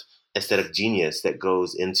kind of aesthetic genius that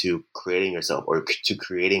goes into creating yourself or to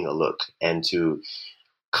creating a look and to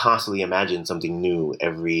constantly imagine something new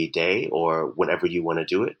every day or whenever you want to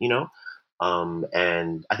do it,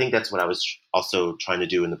 and I think that's what I was also trying to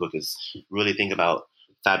do in the book is really think about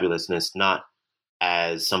fabulousness, not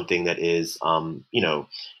as something that is, not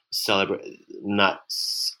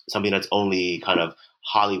something that's only kind of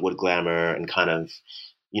Hollywood glamour and kind of,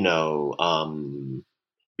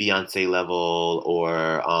 Beyonce level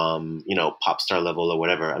or, pop star level or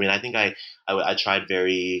whatever. I mean, I think I tried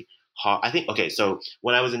very hard. I think, okay, so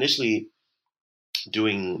when I was initially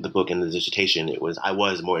doing the book and the dissertation, I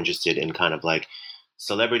was more interested in kind of like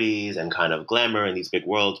celebrities and kind of glamour in these big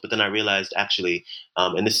worlds. But then I realized actually,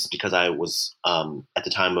 and this is because I was at the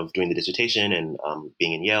time of doing the dissertation and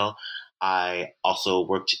being in Yale, I also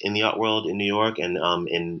worked in the art world in New York and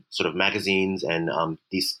in sort of magazines and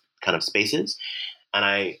these kind of spaces. And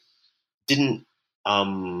I didn't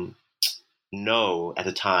know at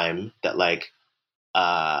the time that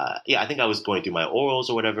I think I was going through my orals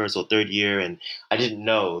or whatever, so third year, and I didn't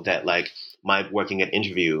know that my working at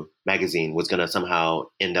Interview magazine was going to somehow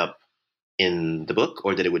end up in the book,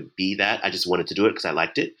 or that it would be that. I just wanted to do it because I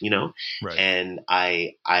liked it, Right. And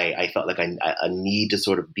I felt like I need to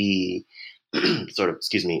sort of be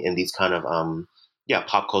in these kind of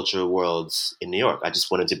pop culture worlds in New York. I just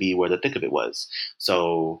wanted to be where the thick of it was.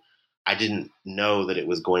 So I didn't know that it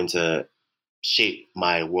was going to shape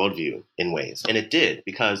my worldview in ways. And it did,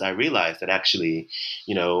 because I realized that actually,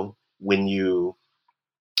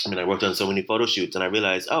 I worked on so many photo shoots, and I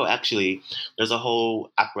realized, actually, there's a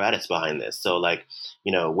whole apparatus behind this. So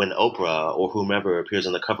when Oprah or whomever appears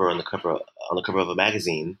on the cover of a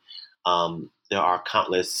magazine, there are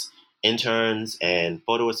countless interns and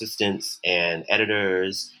photo assistants and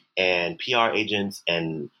editors and PR agents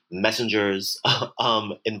and messengers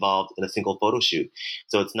involved in a single photo shoot.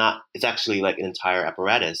 So it's actually like an entire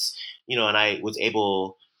apparatus, and I was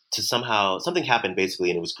able to something happened basically,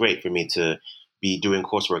 and it was great for me to be doing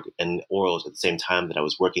coursework and orals at the same time that I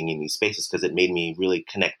was working in these spaces, because it made me really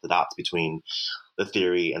connect the dots between the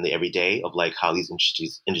theory and the everyday of how these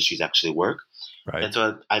industries actually work. Right. And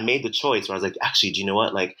so I made the choice where I was like, actually, do you know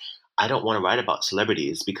what? I don't want to write about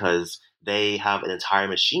celebrities because they have an entire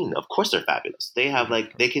machine. Of course they're fabulous. They have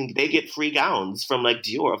they get free gowns from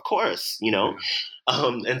Dior, of course,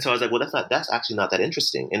 And so I was like, well, that's actually not that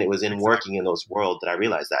interesting. And it was in working in those worlds that I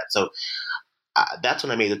realized that. So that's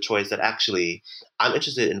when I made the choice that actually I'm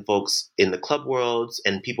interested in folks in the club worlds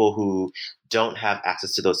and people who don't have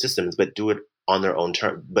access to those systems, but do it on their own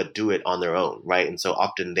right? And so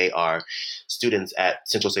often they are students at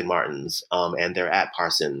Central St. Martin's, and they're at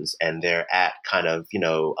Parsons, and they're at kind of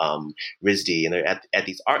RISD, and they're at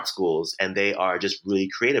these art schools, and they are just really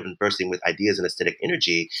creative and bursting with ideas and aesthetic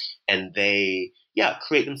energy, and they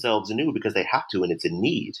create themselves anew because they have to, and it's a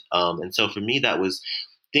need. And so for me, that was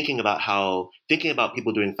thinking about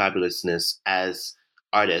people doing fabulousness as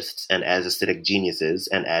artists and as aesthetic geniuses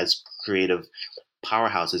and as creative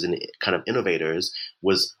powerhouses and kind of innovators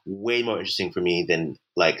was way more interesting for me than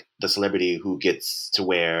the celebrity who gets to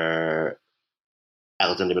wear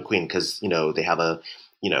Alexander McQueen because they have a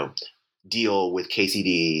deal with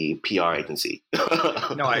KCD PR agency.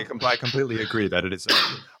 No, I completely agree that it is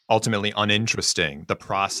ultimately uninteresting, the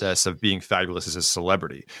process of being fabulous as a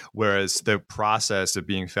celebrity, whereas the process of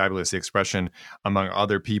being fabulous, the expression among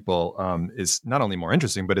other people, is not only more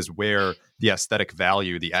interesting, but is where the aesthetic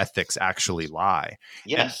value, the ethics actually lie.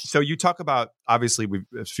 Yes. And so you talk about, obviously, we've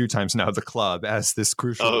a few times now, the club as this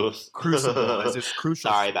crucial crucible, as this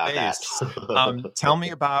crucial Sorry about space. that. Tell me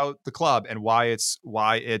about the club and why it's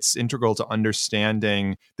integral to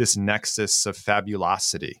understanding this nexus of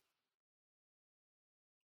fabulosity.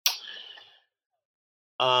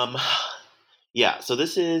 So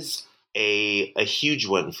this is a huge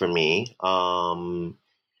one for me. I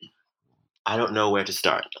don't know where to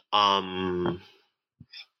start. For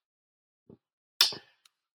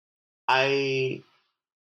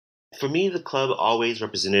me, the club always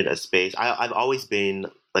represented a space. I've always been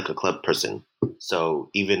a club person.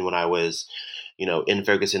 So even when I was, in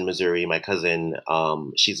Ferguson, Missouri, my cousin,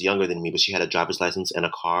 she's younger than me, but she had a driver's license and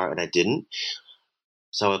a car, and I didn't.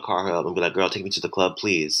 So I would call her up and be like, "Girl, take me to the club,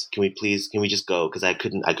 please. Can we just go? Because I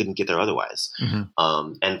couldn't get there otherwise."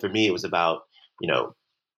 Mm-hmm. And for me, it was about,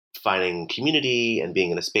 finding community and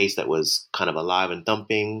being in a space that was kind of alive and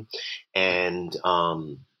thumping. And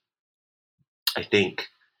I think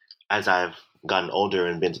as I've gotten older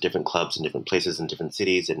and been to different clubs in different places in different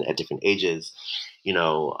cities and at different ages,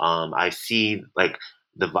 I see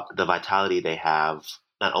the vitality they have,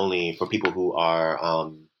 not only for people who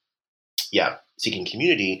are, seeking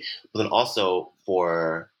community, but then also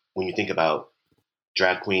for when you think about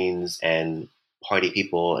drag queens and party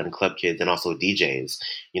people and club kids and also DJs,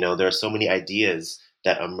 there are so many ideas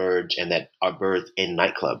that emerge and that are birthed in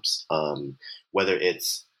nightclubs. Whether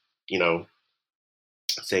it's,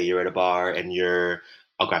 say you're at a bar and you're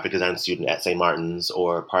a graphic design student at St. Martin's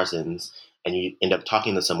or Parsons, and you end up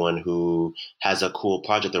talking to someone who has a cool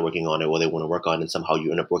project they're working on or they want to work on, and somehow you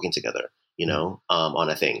end up working together, on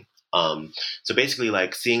a thing. So basically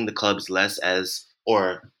seeing the clubs less as,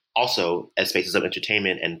 or also as spaces of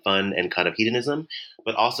entertainment and fun and kind of hedonism,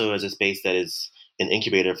 but also as a space that is an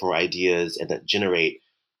incubator for ideas and that generate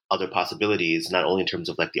other possibilities, not only in terms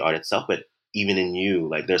of the art itself, but even in you,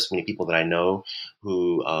 like there's so many people that I know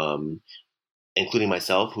who, including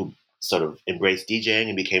myself, who sort of embraced DJing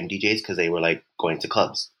and became DJs because they were like going to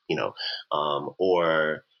clubs,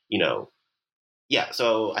 or yeah.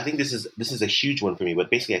 So I think this is a huge one for me. But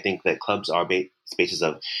basically, I think that clubs are spaces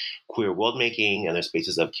of queer world making, and they're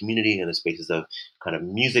spaces of community, and they're spaces of kind of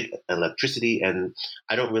music and electricity. And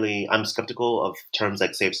I'm skeptical of terms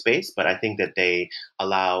like safe space, but I think that they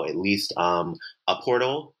allow at least a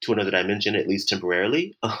portal to another dimension, at least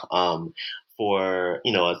temporarily, for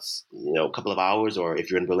a couple of hours, or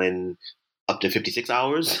if you're in Berlin, up to 56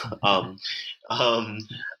 hours,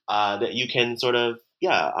 that you can sort of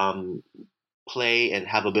play and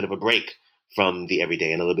have a bit of a break from the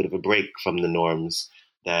everyday and a little bit of a break from the norms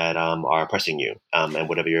that are oppressing you, and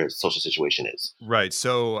whatever your social situation is. Right.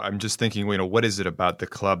 So I'm just thinking, what is it about the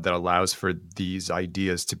club that allows for these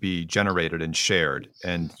ideas to be generated and shared?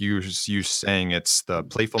 And you saying it's the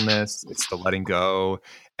playfulness, it's the letting go,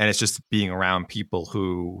 and it's just being around people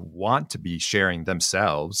who want to be sharing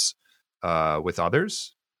themselves with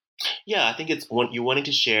others. Yeah, I think it's you wanting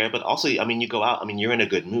to share, but also, I mean, you go out. I mean, you're in a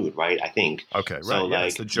good mood, right? I think. Okay, right. So, yeah,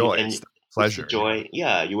 it's the joy, it's the pleasure, it's the joy.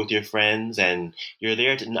 Yeah, you're with your friends, and you're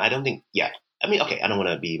there to. I don't think. Yeah, I mean, okay, I don't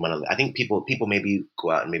want to be monolithic. I think people maybe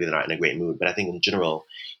go out and maybe they're not in a great mood, but I think in general,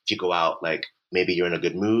 if you go out, like maybe you're in a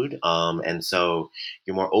good mood, and so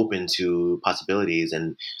you're more open to possibilities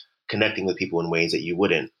and connecting with people in ways that you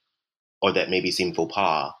wouldn't, or that maybe seem faux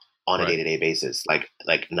pas on a day-to-day basis, like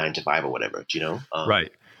 9 to 5 or whatever. Do you know?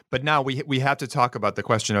 Right. But now we have to talk about the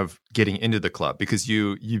question of getting into the club, because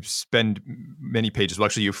you spend many pages. Well,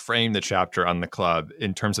 actually, you frame the chapter on the club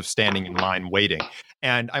in terms of standing in line waiting.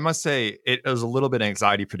 And I must say, it was a little bit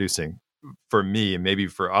anxiety producing for me, and maybe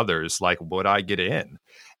for others. Like, would I get in?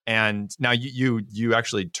 And now you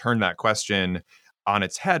actually turn that question on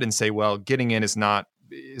its head and say, well, getting in is not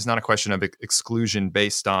a question of exclusion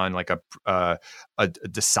based on like a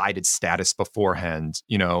decided status beforehand.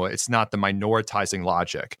 It's not the minoritizing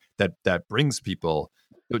logic that brings people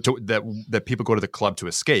that people go to the club to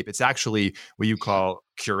escape. It's actually what you call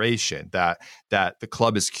curation, that the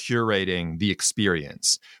club is curating the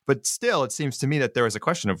experience. But still, it seems to me that there is a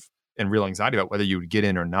question of and real anxiety about whether you would get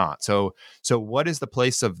in or not. So what is the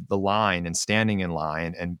place of the line and standing in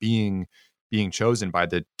line and being chosen by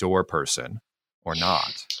the door person or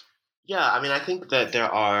not? Yeah, I mean, I think that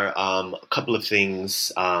there are a couple of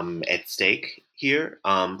things at stake here.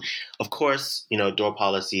 Of course, door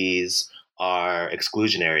policies are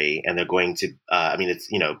exclusionary, and they're going to. I mean, it's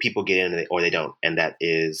people get in or they don't, and that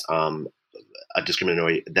is a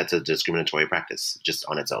discriminatory practice just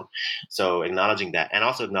on its own. So acknowledging that, and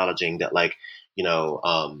also acknowledging that,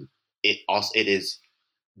 it is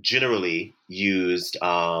generally used.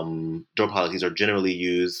 Door policies are generally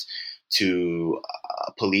used to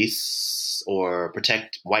police or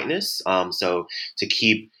protect whiteness. So to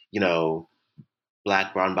keep,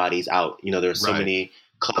 Black, brown bodies out. There are so many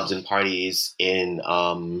clubs and parties in,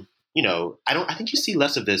 I think you see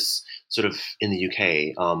less of this sort of in the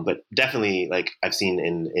UK, but definitely like I've seen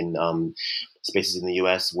in spaces in the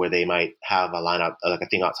US where they might have a line out, like a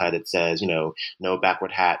thing outside that says, no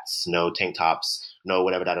backward hats, no tank tops, no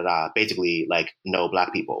whatever, basically like no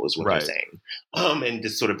Black people is what they're saying. And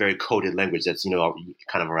this sort of very coded language that's, kind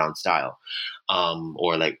of around style,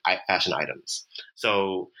 or like fashion items.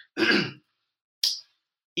 So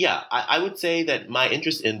yeah, I would say that my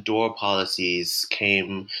interest in door policies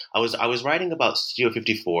came. I was writing about Studio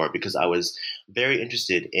 54 because I was very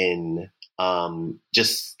interested in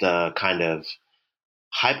just the kind of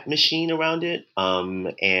hype machine around it,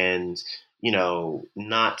 and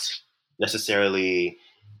not necessarily.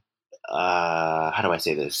 How do I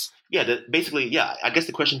say this? Yeah, basically, yeah. I guess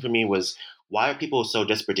the question for me was, why are people so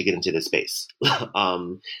desperate to get into this space?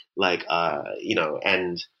 And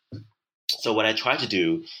so what I try to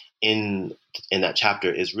do in that chapter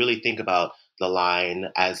is really think about the line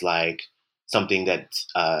as like something that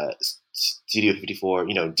Studio 54,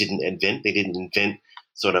 didn't invent. They didn't invent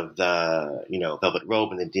sort of the velvet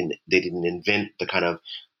rope, and they didn't invent the kind of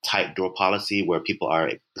tight door policy where people are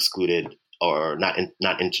excluded or not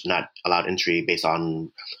allowed entry based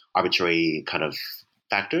on arbitrary kind of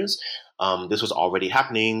factors. This was already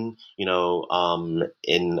happening,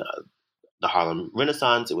 in the Harlem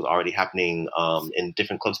Renaissance. It was already happening in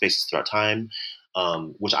different club spaces throughout time,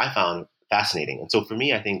 which I found fascinating. And so for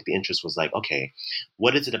me, I think the interest was like, okay,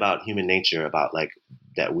 what is it about human nature, about like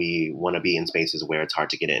that we want to be in spaces where it's hard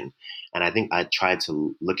to get in? And I think I tried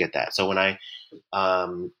to look at that. So when I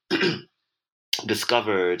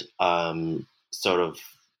discovered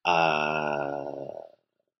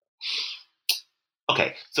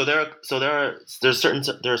Okay, so there are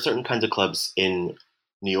certain kinds of clubs in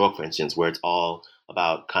New York, for instance, where it's all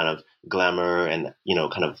about kind of glamour and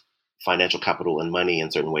kind of financial capital and money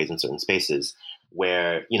in certain ways in certain spaces,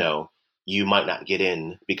 where you might not get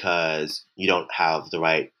in because you don't have the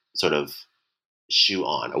right sort of shoe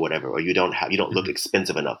on or whatever, or you don't look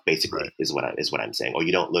expensive enough. Basically, Right. is what I'm saying, or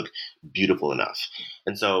you don't look beautiful enough,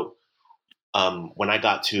 and so. When I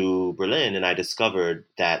got to Berlin and I discovered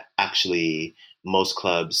that actually most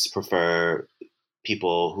clubs prefer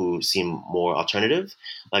people who seem more alternative,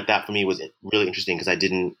 like that for me was really interesting because I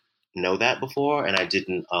didn't know that before, and I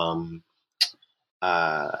didn't.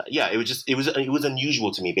 It was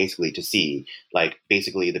unusual to me basically to see like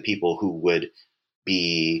basically the people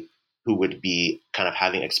be who would be kind of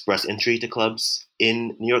having express entry to clubs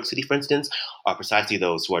in New York City, for instance, are precisely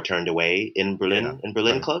those who are turned away in Berlin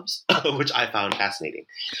Right. clubs, which I found fascinating.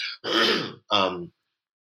 um,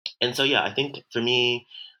 and so, yeah, I think for me,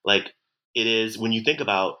 like it is when you think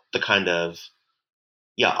about the kind of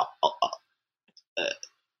yeah uh,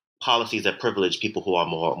 policies that privilege people who are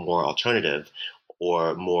more alternative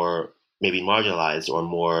or more maybe marginalized or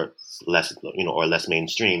more less or less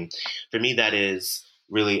mainstream. For me, that is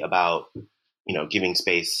really about giving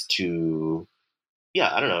space to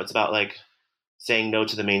I don't know. It's about like saying no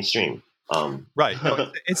to the mainstream. Right. No,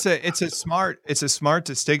 it's a smart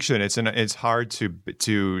distinction. It's hard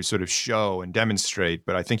to sort of show and demonstrate,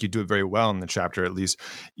 but I think you do it very well in the chapter. At least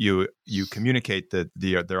you communicate that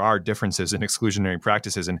there are differences in exclusionary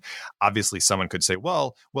practices, and obviously someone could say,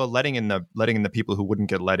 well, letting in the people who wouldn't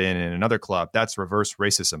get let in another club, that's reverse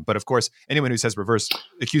racism. But of course, anyone who says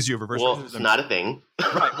accuse you of reverse well, racism, it's not a thing.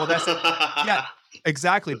 right? Well, that's yeah.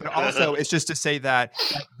 Exactly, but also it's just to say that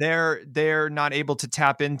they're not able to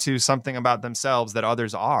tap into something about themselves that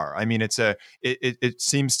others are. I mean, it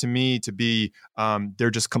seems to me to be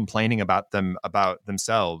they're just complaining about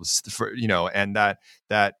themselves and that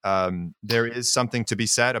there is something to be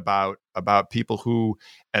said about people who,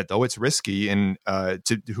 though it's risky, and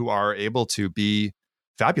who are able to be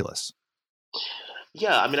fabulous.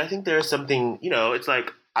 Yeah, I mean, I think there's something. It's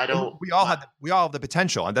like I don't. We all have the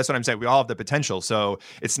potential, and that's what I'm saying. We all have the potential, so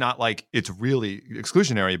it's not like it's really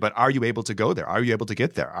exclusionary. But are you able to go there? Are you able to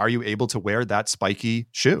get there? Are you able to wear that spiky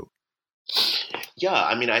shoe? Yeah,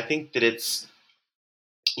 I mean, I think that it's.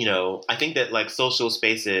 I think that like social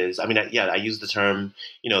spaces. I mean, I use the term.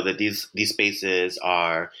 That these spaces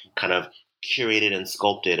are kind of curated and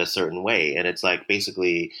sculpted a certain way, and it's like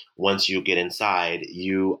basically once you get inside,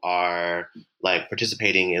 you are like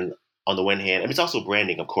participating in. On the one hand, I mean, it's also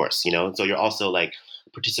branding, of course, so you're also like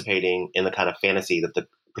participating in the kind of fantasy that the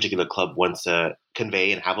particular club wants to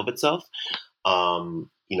convey and have of itself. So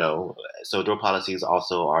door policies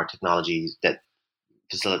also are technologies that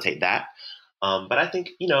facilitate that. But I think,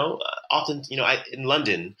 often, in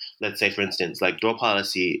London, let's say, for instance, like door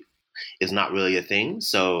policy is not really a thing.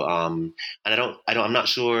 So, and I'm not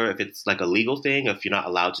sure if it's like a legal thing, if you're not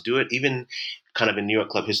allowed to do it. Even kind of in New York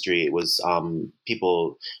club history, it was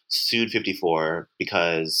people sued 54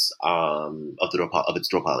 because of its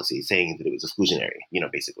door policy, saying that it was exclusionary,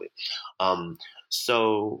 basically.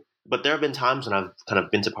 But there have been times when I've kind of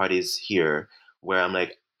been to parties here where I'm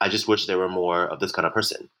like, I just wish there were more of this kind of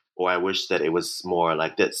person, or I wish that it was more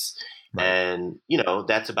like this. Right. And,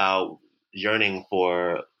 that's about yearning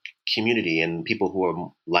for community and people who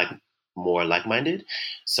are more like-minded.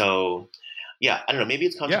 So, yeah, I don't know. Maybe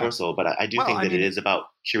it's controversial, but I do think that it is about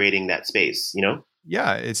curating that space,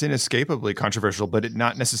 Yeah, it's inescapably controversial, but that's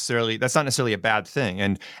not necessarily a bad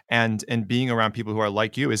thing. And being around people who are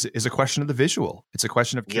like you is a question of the visual. It's a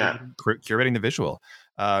question of curating the visual.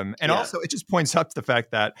 Also it just points up the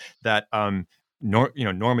fact that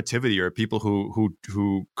normativity, or people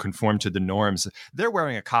who conform to the norms, they're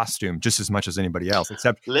wearing a costume just as much as anybody else,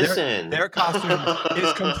 except their costume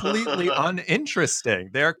is completely uninteresting.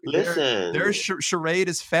 Their charade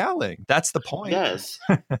is failing. That's the point. Yes.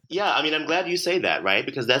 Yeah, I mean, I'm glad you say that, right?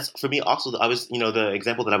 Because that's, for me also, I was, the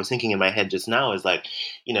example that I was thinking in my head just now is like,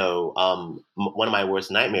 one of my worst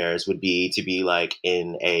nightmares would be to be like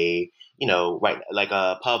in a, right, like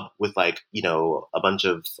a pub with like, a bunch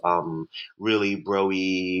of really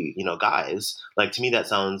bro-y, guys. Like, to me, that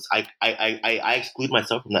sounds, I exclude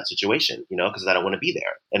myself from that situation, because I don't want to be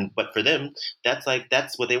there. But for them, that's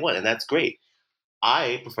what they want, and that's great.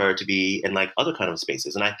 I prefer to be in like other kind of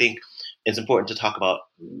spaces. And I think it's important to talk about,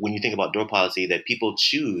 when you think about door policy, that people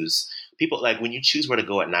like when you choose where to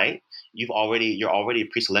go at night, you're already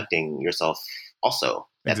pre-selecting yourself also.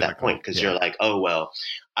 at that point, because you're like, oh, well,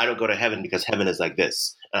 I don't go to heaven because heaven is like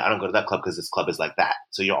this. I don't go to that club because this club is like that.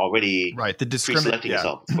 So you're already right. The pre-selecting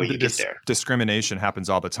yourself before you get there. Discrimination happens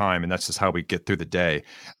all the time, and that's just how we get through the day.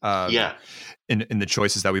 In the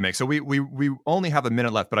choices that we make. So we only have a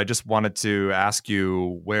minute left, but I just wanted to ask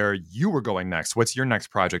you where you were going next. What's your next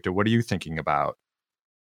project, or what are you thinking about?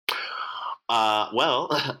 Well,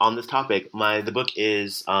 on this topic,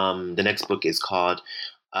 the next book is called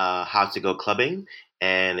How to Go Clubbing,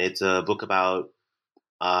 and it's a book about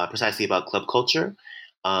precisely about club culture.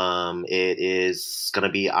 It is going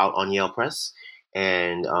to be out on Yale Press,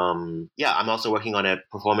 and I'm also working on a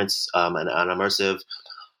performance, an immersive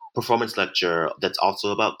performance lecture that's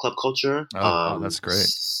also about club culture. That's great.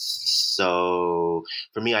 So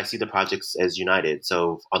for me, I see the projects as united.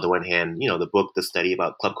 So on the one hand, the book, the study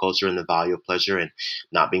about club culture and the value of pleasure and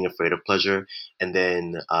not being afraid of pleasure. And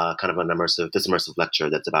then kind of this immersive lecture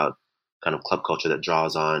that's about kind of club culture that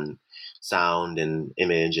draws on sound and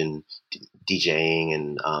image and DJing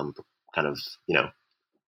and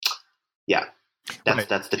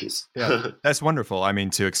that's the piece. Yeah, that's wonderful. I mean,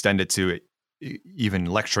 to extend it to even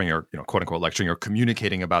lecturing or quote unquote lecturing or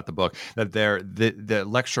communicating about the book, that the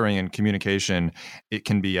lecturing and communication, it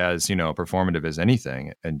can be as performative as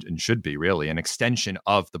anything, and should be really an extension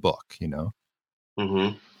of the book.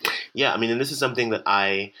 Mm-hmm. Yeah, I mean, and this is something that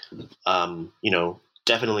I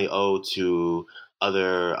definitely owe to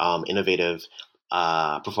other innovative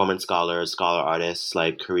performance scholar artists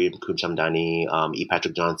like Kareem Khubchamdani, E.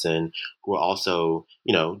 Patrick Johnson, who are also,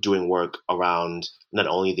 doing work around not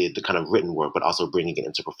only the kind of written work, but also bringing it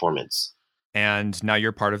into performance. And now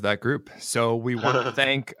you're part of that group. So we want to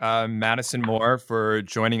thank Madison Moore for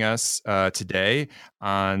joining us today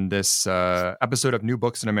on this episode of New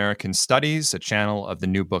Books in American Studies, a channel of the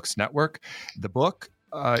New Books Network. The book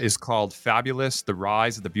is called Fabulous, The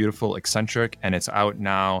Rise of the Beautiful Eccentric, and it's out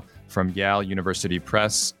now from Yale University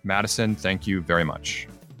Press. Madison, thank you very much.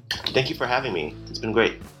 Thank you for having me. It's been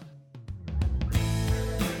great.